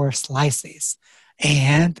more slices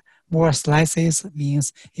and more slices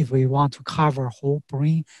means if we want to cover whole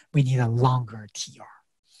brain, we need a longer TR.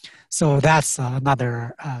 So that's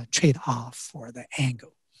another trade-off for the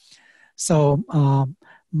angle. So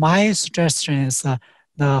my suggestion is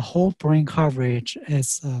the whole brain coverage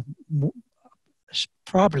is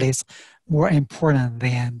probably more important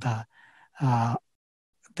than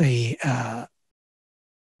the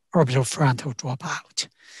orbital frontal dropout,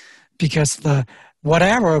 because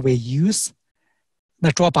whatever we use,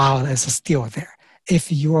 the dropout is still there.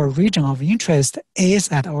 If your region of interest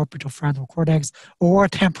is at orbital frontal cortex or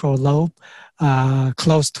temporal lobe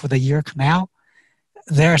close to the ear canal,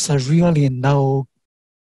 there's really no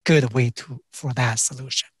good way for that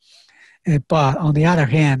solution. But on the other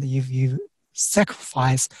hand, if you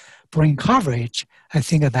sacrifice brain coverage, I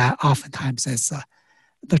think that oftentimes is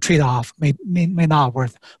the trade-off may not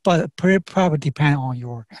worth, but probably depend on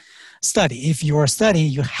your study. If your study,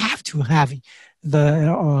 you have to have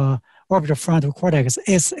the orbital frontal cortex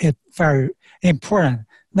is very important,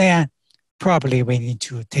 then probably we need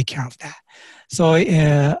to take care of that. So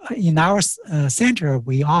in our center,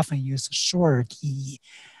 we often use shorter TE.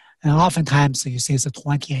 And oftentimes you see it's a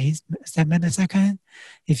 28 millisecond.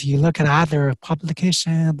 If you look at other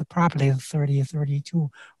publications, probably 30,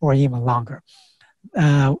 32, or even longer.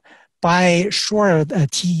 By shorter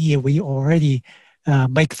TE, we already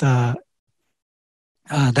make that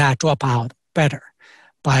dropout better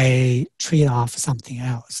by trade off something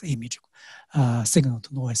else, image signal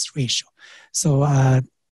to noise ratio. So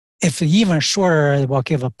if even shorter, it will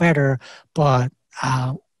give a better, but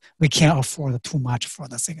we can't afford too much for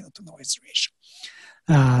the signal to noise ratio.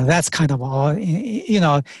 That's kind of all, in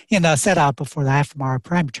the setup for the fMRI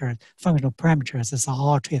parameter, functional parameters, it's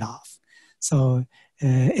all trade-off. So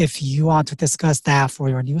if you want to discuss that for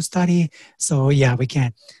your new study, so yeah, we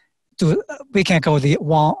can go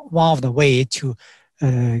one of the way to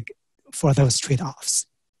for those trade-offs.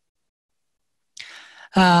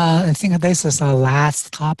 I think this is the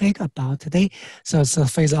last topic about today. So it's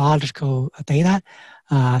physiological data.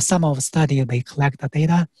 Some of the study, they collect the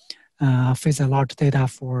data, physiological data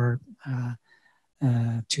for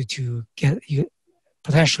to get you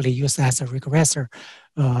potentially use as a regressor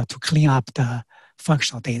to clean up the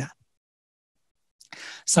functional data.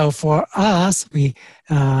 So for us, we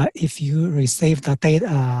if you receive the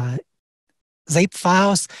data zip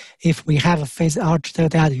files, if we have a physiological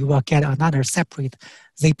data, you will get another separate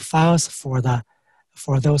zip files for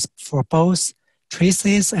both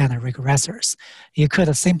traces and regressors. You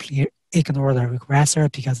could simply ignore the regressor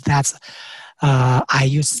because that's I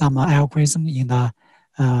use some algorithm in the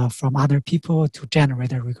from other people to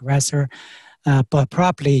generate a regressor, but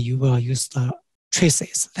probably you will use the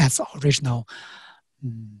traces. That's original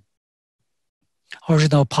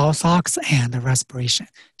pulse ox and the respiration,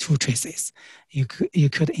 two traces. You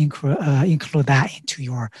could include that into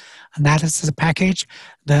your analysis package.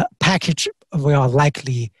 The package will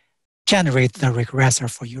likely generate the regressor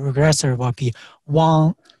for you. Regressor will be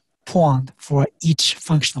 1 point for each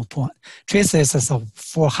functional point. Traces is of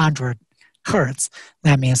 400 hertz.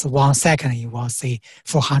 That means 1 second you will see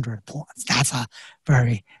 400 points. That's a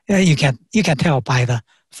very you can tell by the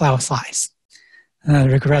file size.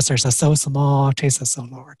 Regressors are so small, traces are so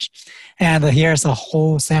large. And here's a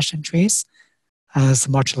whole session trace. It's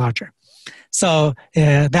much larger. So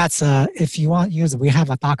that's, if you want to use, we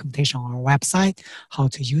have a documentation on our website, how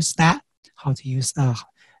to use that, how to use,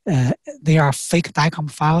 they are fake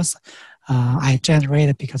DICOM files. I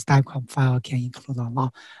generated because DICOM file can include a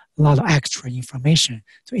lot of extra information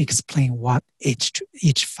to explain what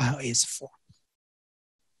each file is for.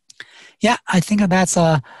 Yeah, I think that's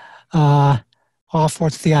all for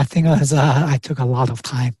today. I think I took a lot of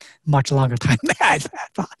time, much longer time than I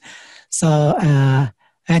thought. So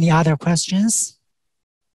any other questions?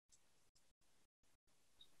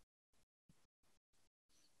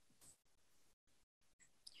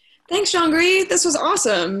 Thanks, Xiangrui. This was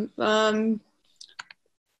awesome.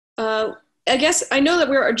 I guess I know that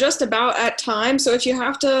we're just about at time, so if you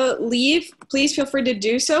have to leave, please feel free to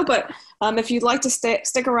do so. But if you'd like to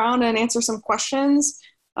stick around and answer some questions,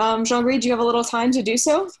 Xiangrui, do you have a little time to do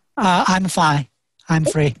so? I'm fine. I'm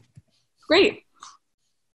free. Great.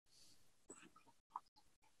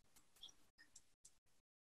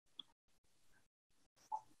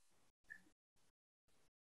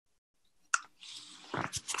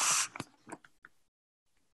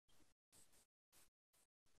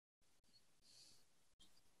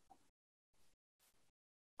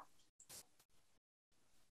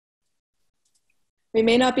 We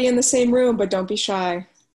may not be in the same room, but don't be shy.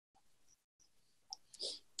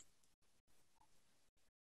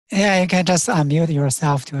 Yeah, you can just unmute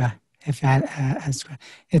yourself to If you ask,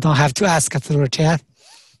 you don't have to ask through chat.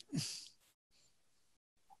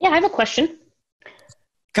 Yeah, I have a question.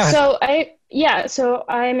 Go ahead. So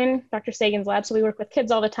I'm in Dr. Sagan's lab, so we work with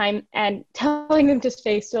kids all the time, and telling them to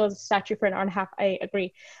stay still as a statue for an hour and a half, I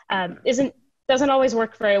agree, doesn't always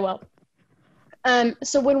work very well.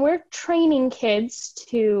 So when we're training kids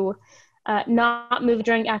to not move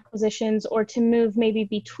during acquisitions or to move maybe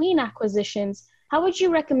between acquisitions, how would you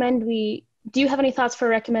recommend do you have any thoughts for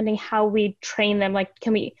recommending how we train them? Like,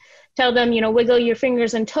 can we tell them, wiggle your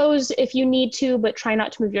fingers and toes if you need to, but try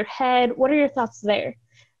not to move your head? What are your thoughts there?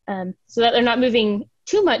 So that they're not moving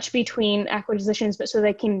too much between acquisitions, but so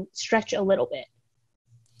they can stretch a little bit.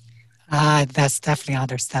 That's definitely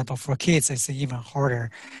understandable. For kids, it's even harder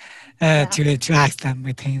to ask them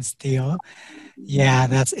maintain still. Yeah,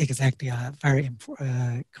 that's exactly a very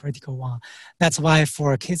critical one. That's why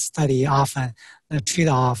for kids study, often the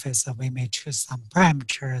trade-off is we may choose some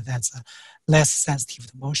parameter that's less sensitive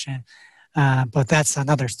to motion. But that's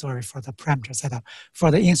another story for the parameter setup. For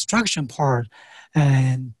the instruction part,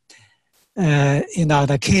 and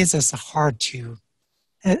the kids is hard to,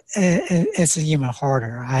 it's even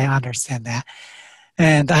harder. I understand that.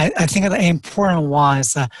 And I think the important one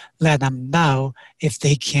is let them know if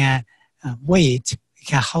they can wait, you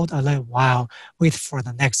can hold a little while, wait for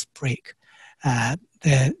the next break.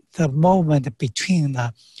 The moment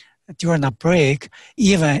during the break,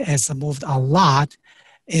 even as it moved a lot,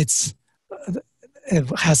 it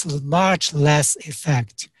has much less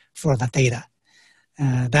effect for the data.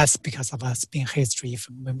 That's because of a spin history. If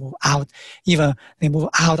we move out, even they move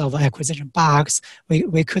out of the acquisition box,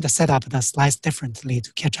 we could set up the slides differently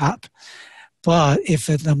to catch up. But if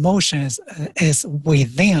the motion is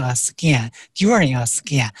within a scan, during a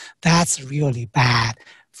scan, that's really bad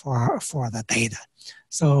for the data.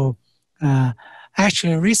 So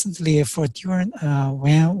actually recently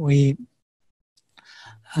when we,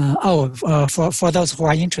 for those who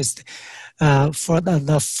are interested, for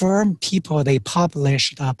the firm people, they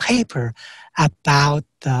published a paper about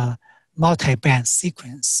the multi-band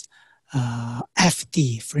sequence,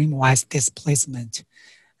 FD, frame-wise displacement.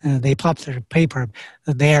 They published a paper.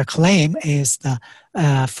 Their claim is the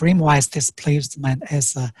frame-wise displacement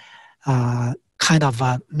is kind of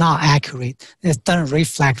not accurate. It doesn't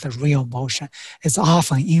reflect the real motion. It's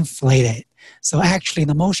often inflated. So actually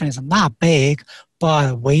the motion is not big,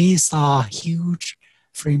 but we saw huge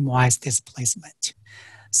frame-wise displacement.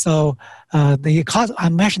 So the cause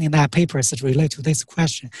I'm mentioning that paper is related to this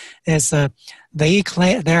question. Is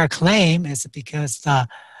their claim is because the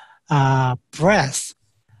breath,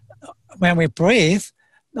 when we breathe,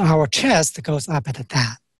 our chest goes up and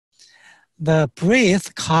down. The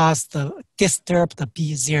breath disturb the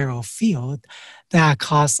B0 field that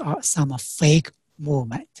cause some fake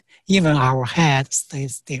movement. Even our head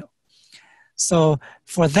stays still. So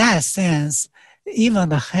for that sense, even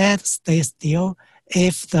the head stays still.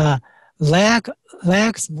 If the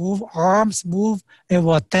legs move, arms move, it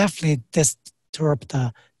will definitely disturb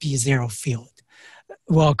the B0 field. It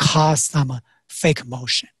will cause some fake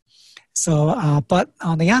motion. So, but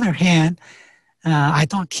on the other hand, I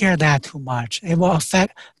don't care that too much. It will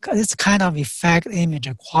affect, it's kind of affect image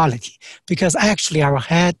quality because actually our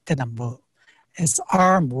head didn't move. Its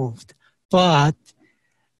arm moved. But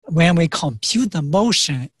when we compute the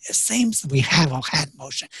motion, it seems we have a head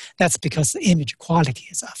motion. That's because the image quality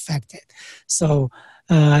is affected. So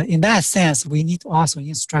in that sense, we need to also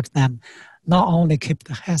instruct them not only keep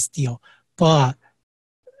the head still, but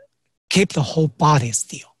keep the whole body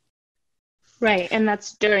still. Right, and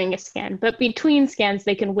that's during a scan. But between scans,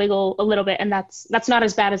 they can wiggle a little bit, and that's not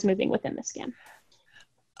as bad as moving within the scan.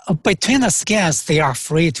 Between the scans, they are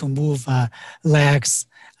free to move legs,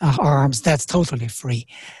 arms. That's totally free.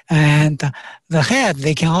 And the head,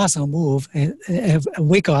 they can also move,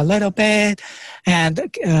 wiggle a little bit.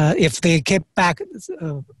 And if they get back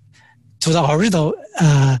to the original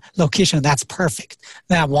location, that's perfect.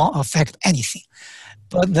 That won't affect anything.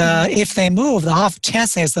 But if they move, the off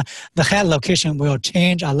chances the head location will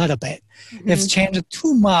change a little bit. Mm-hmm. If it's changed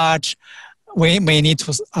too much, we may need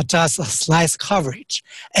to adjust the slice coverage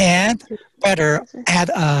and better add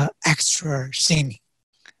extra shading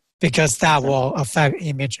because that will affect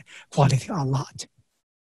image quality a lot.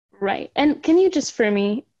 Right. And can you just for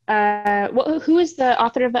me, who is the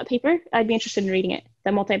author of that paper? I'd be interested in reading it,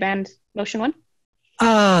 the multi-band motion one.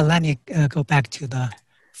 Let me go back to the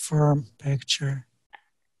firm picture.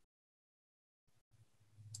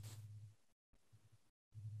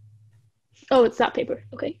 Oh, it's that paper.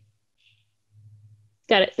 Okay.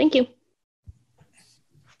 Got it. Thank you.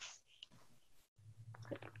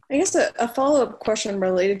 I guess a follow-up question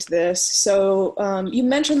related to this. So you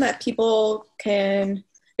mentioned that people can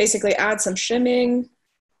basically add some shimming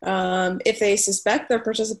if they suspect their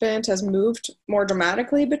participant has moved more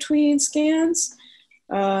dramatically between scans.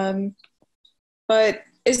 But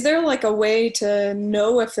is there like a way to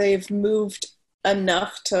know if they've moved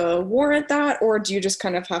enough to warrant that, or do you just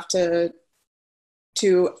kind of have to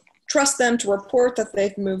trust them to report that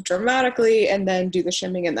they've moved dramatically and then do the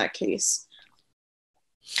shimming in that case?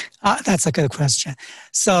 That's a good question.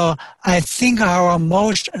 So I think our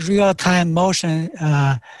most real-time motion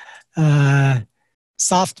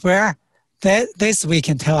software, this we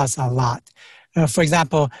can tell us a lot. For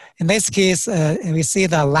example, in this case, we see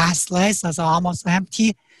the last slice is almost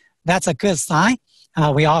empty. That's a good sign.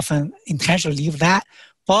 We often intentionally leave that.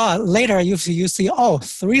 But later, if you see, oh,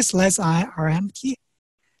 3 slices are empty,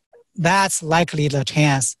 that's likely the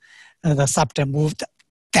chance the subject moved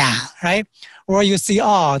down, right? Or you see,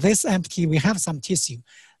 oh, this empty, we have some tissue.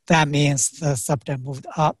 That means the subject moved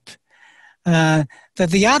up.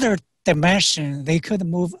 The other dimension, they could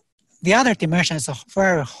move. The other dimension is a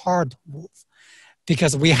very hard move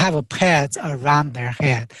because we have a pads around their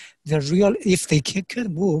head. If they could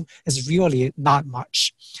move, is really not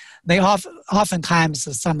much. They oftentimes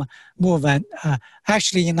some movement.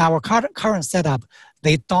 Actually, in our current setup,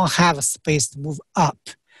 they don't have a space to move up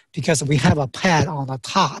because we have a pad on the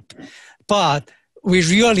top. But we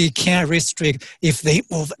really can't restrict if they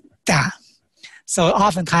move down. So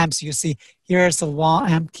oftentimes you see here's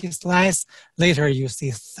 1 empty slice. Later you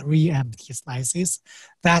see 3 empty slices.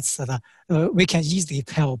 That's we can easily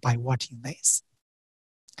tell by watching this.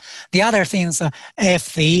 The other things,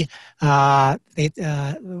 if I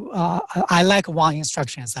like one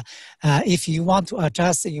instructions. If you want to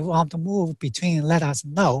adjust, you want to move between, let us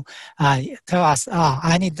know. Tell us,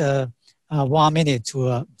 I need 1 minute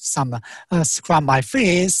to scrub my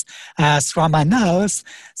face, scrub my nose.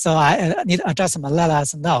 So I need adjustment, let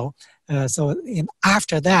us know.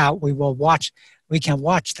 After that, we can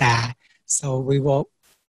watch that. So we will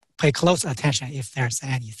pay close attention if there's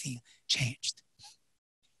anything changed.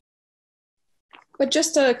 But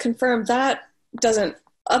just to confirm, that doesn't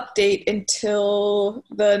update until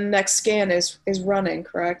the next scan is running,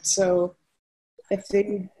 correct? So if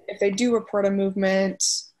they do report a movement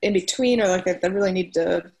in between, or like they really need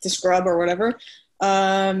to scrub or whatever,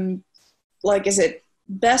 like is it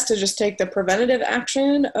best to just take the preventative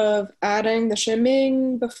action of adding the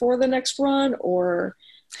shimming before the next run, or?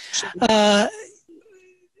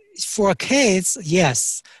 For kids,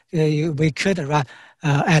 yes, we could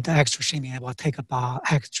add extra shimming. It will take about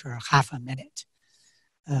extra half a minute,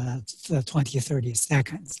 20, 30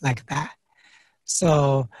 seconds, like that.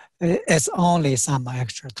 So it's only some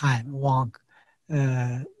extra time, won't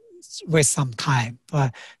waste some time.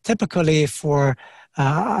 But typically for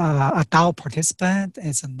adult participant,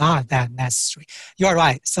 it's not that necessary. You're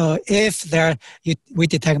right. So if we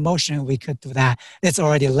detect motion, we could do that. It's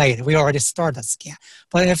already late. We already started the scan.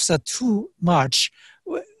 But if it's too much,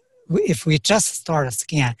 if we just start a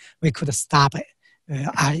scan, we could stop it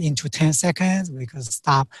into 10 seconds. We could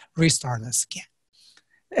stop, restart the scan.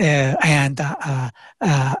 And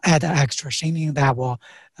add extra shimming that will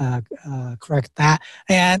correct that.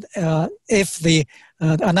 And if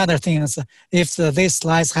another thing is, if this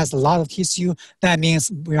slice has a lot of tissue, that means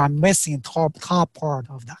we are missing top part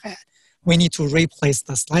of the head. We need to replace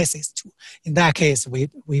the slices too. In that case,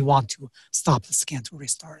 we want to stop the scan to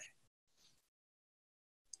restart it.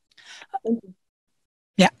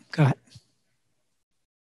 Yeah, go ahead.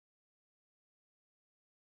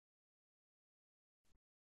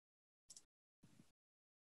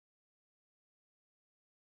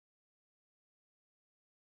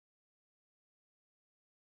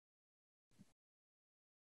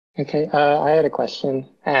 Okay, I had a question,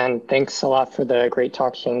 and thanks a lot for the great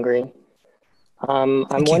talk, Xiangrui. I'm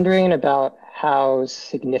wondering about how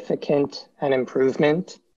significant an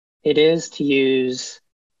improvement it is to use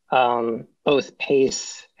both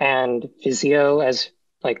PACE and physio as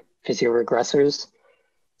like physio regressors.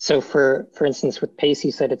 So for instance, with PACE,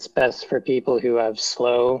 you said it's best for people who have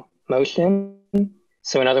slow motion.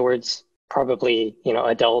 So in other words, probably,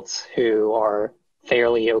 adults who are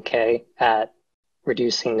fairly okay at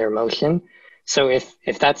reducing their motion. So if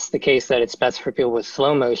that's the case, that it's best for people with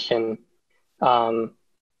slow motion, how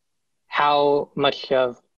much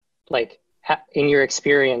of, in your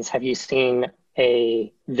experience, have you seen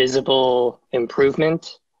a visible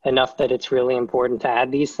improvement enough that it's really important to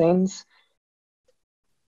add these things?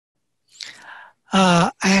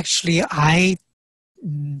 Actually,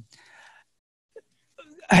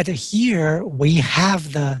 at here we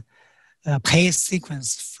have the PACE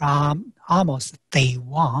sequence from almost day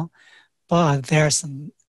one, but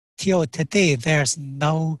till today, there's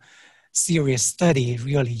no serious study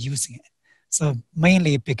really using it. So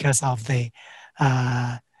mainly because of the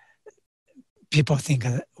people think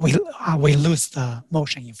we lose the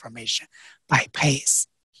motion information by PACE.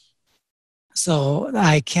 So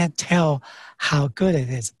I can't tell how good it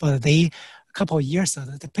is, but a couple of years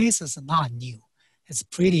ago, the PACE is not new. It's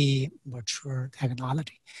pretty mature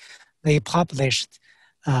technology. They published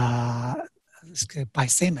by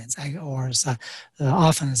Siemens,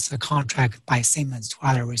 often it's a contract by Siemens to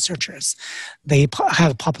other researchers. They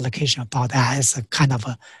have a publication about that. It's kind of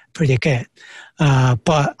pretty good,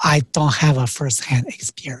 but I don't have a first-hand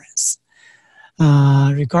experience.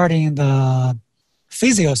 Regarding the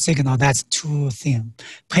physio signal, that's two things.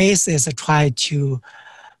 PACE is to try to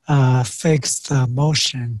fix the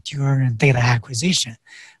motion during data acquisition.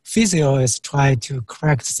 Physio is try to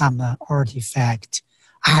correct some artifact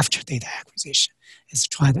after data acquisition. It's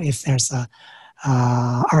trying to, if there's a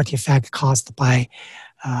artifact caused by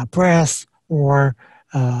breath or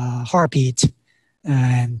heartbeat,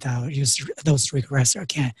 and use those regressor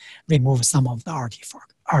can remove some of the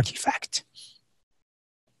artifact.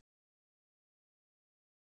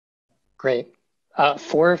 Great.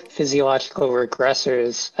 For physiological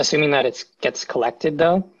regressors, assuming that it gets collected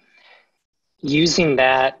though, using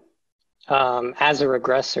that as a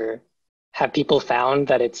regressor, have people found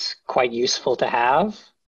that it's quite useful to have?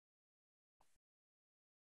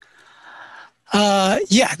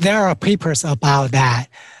 Yeah, there are papers about that.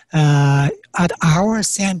 At our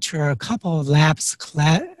center, a couple of labs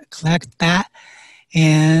collect that,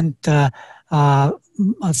 and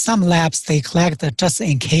some labs, they collect it just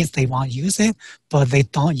in case they want to use it, but they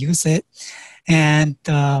don't use it. And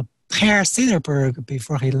Per Cederberg,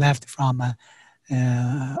 before he left from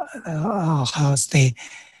Ohio State,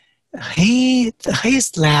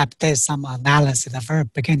 his lab did some analysis at the very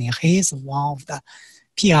beginning. He's one of the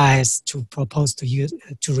PIs to propose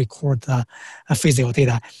to record the physio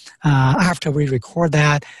data. After we record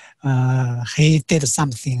that, he did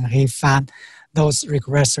something. He found those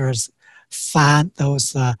regressors find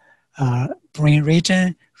those brain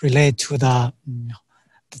region related to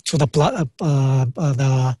the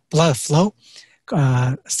blood flow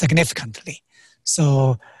significantly.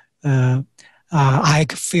 So I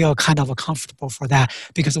feel kind of comfortable for that,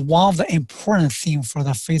 because one of the important things for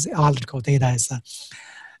the physiological data is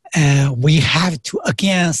we have to,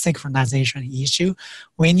 again, synchronization issue.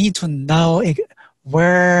 We need to know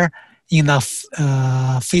where in the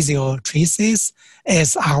physio traces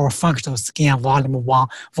is our functional scan volume 1,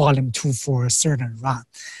 volume 2 for a certain run.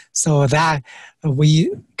 So that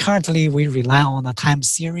we rely on the time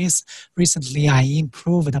series. Recently, I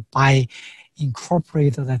improved by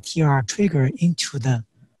incorporating the TR trigger into the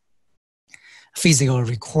physical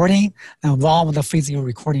recording, and one of the physical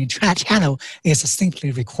recording channel is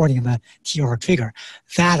simply recording the TR trigger.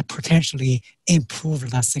 That potentially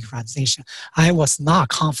improved the synchronization. I was not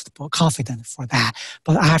confident for that,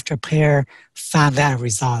 but after Per found that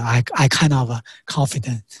result, I kind of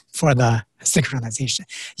confident for the synchronization.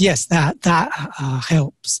 Yes, that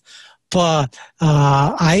helps, but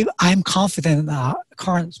I'm confident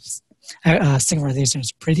current synchronization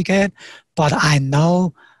is pretty good, but I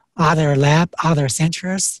know other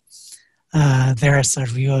centers, their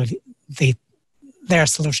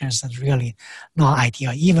solutions is really not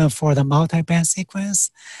ideal. Even for the multi-band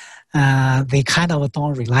sequence, they kind of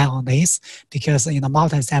don't rely on this, because in the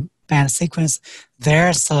multi-band sequence,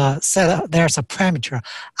 there's a parameter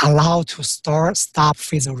allowed to stop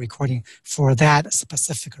physical recording for that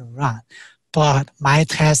specific run. But my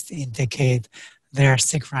test indicate their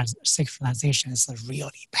synchronization is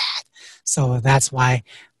really bad. So that's why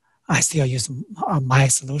I still use my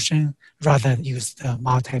solution rather than use the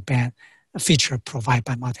multi-band feature provided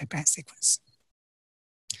by multi-band sequence.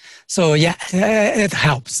 So yeah, it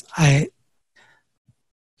helps.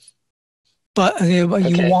 But you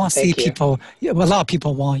won't see people. A lot of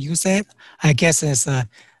people won't use it. I guess it's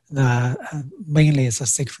mainly it's a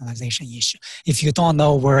synchronization issue. If you don't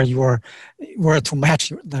know where to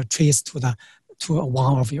match the trace to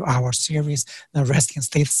one of our series, the resting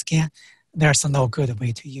state scan, there's no good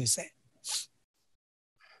way to use it.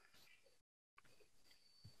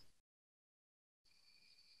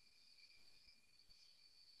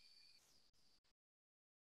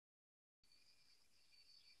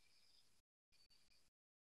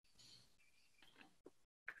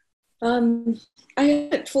 I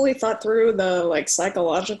hadn't fully thought through the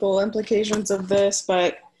psychological implications of this,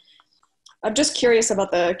 but I'm just curious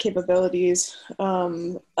about the capabilities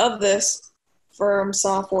of this firm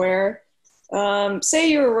software.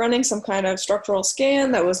 Say you were running some kind of structural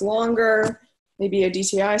scan that was longer, maybe a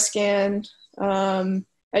DTI scan, and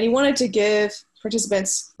you wanted to give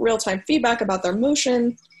participants real-time feedback about their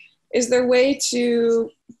motion. Is there a way to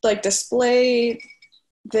like display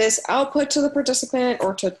this output to the participant,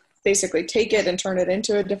 or to basically take it and turn it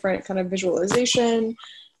into a different kind of visualization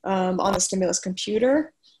on the stimulus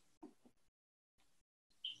computer?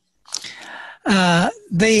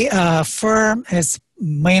 The firm is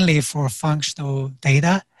mainly for functional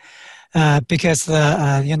data because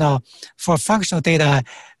you know, for functional data,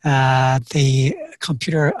 the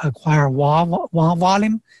computer acquire one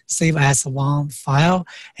volume, save as one file,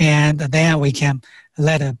 and then we can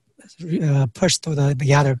let it push to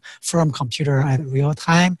the other firm computer at real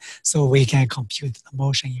time, so we can compute the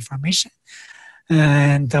motion information.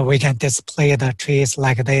 And we can display the trees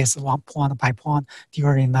like this, one point by point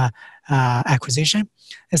during the acquisition.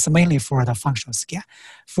 It's mainly for the functional scan.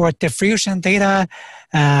 For diffusion data,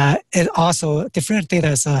 it also, diffusion data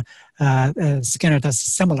is a scanner that's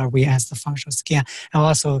similar way as the functional scan, and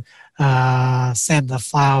also send the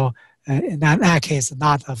file, in that case,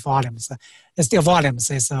 not the volumes. It's still volumes,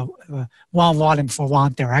 it's one volume for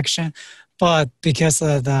one direction. But because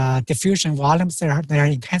of the diffusion volumes, their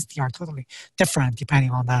intensity are totally different depending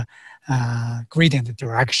on the gradient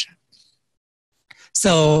direction.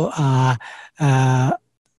 So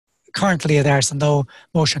currently there's no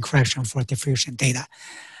motion correction for diffusion data.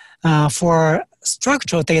 For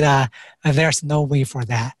structural data, there's no way for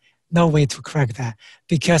that, no way to correct that,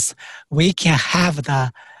 because we can have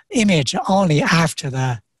the image only after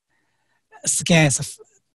the scan is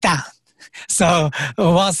done. So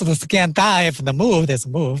once the scan done, if the moved is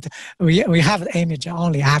moved, we have the image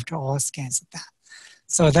only after all scans are done.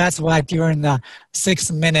 So that's why during the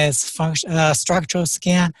 6 minutes structural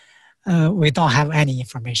scan, we don't have any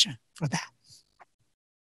information for that.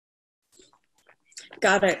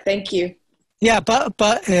 Got it. Thank you. Yeah, but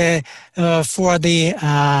for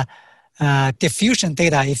the diffusion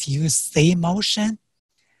data, if you see motion,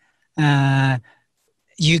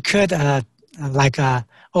 you could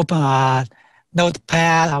open a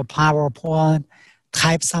notepad or PowerPoint,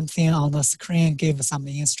 type something on the screen, give some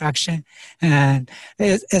instruction, and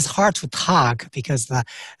it's hard to talk because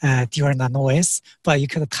during the noise, but you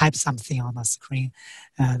could type something on the screen.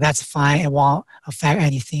 That's fine. It won't affect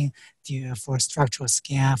anything for structural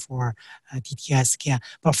scan, for DTI scan.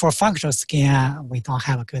 But for functional scan, we don't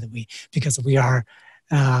have a good way because we are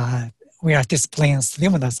displaying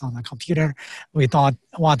stimulus on the computer. We don't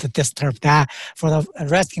want to disturb that. For the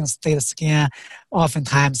resting state scan,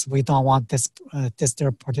 oftentimes we don't want this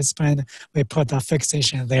disturb participant. We put a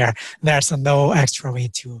fixation there. There's no extra way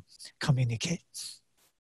to communicate.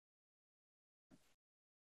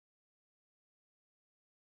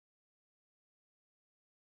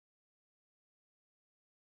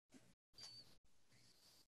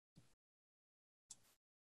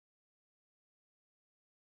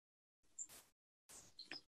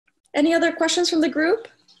 Any other questions from the group?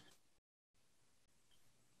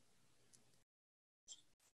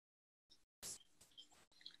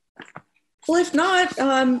 Well, if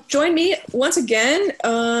not, join me once again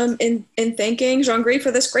in thanking Xiangrui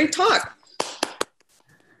for this great talk.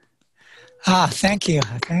 Thank you.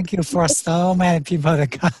 Thank you for so many people that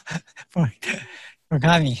come, for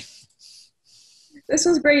coming. This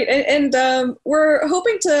was great. And we're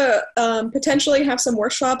hoping to potentially have some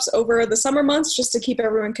workshops over the summer months just to keep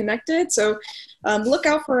everyone connected. So look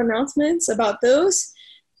out for announcements about those.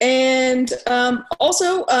 And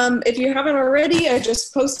also, if you haven't already, I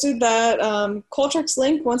just posted that Qualtrics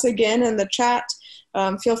link once again in the chat.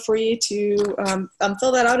 Feel free to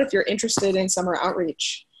fill that out if you're interested in summer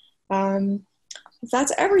outreach.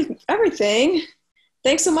 That's everything.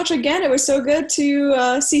 Thanks so much again. It was so good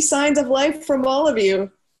to see signs of life from all of you.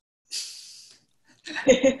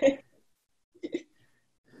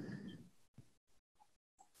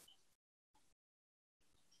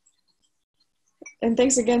 And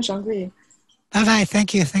thanks again, Xiangrui. Bye-bye.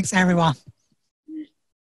 Thank you. Thanks, everyone.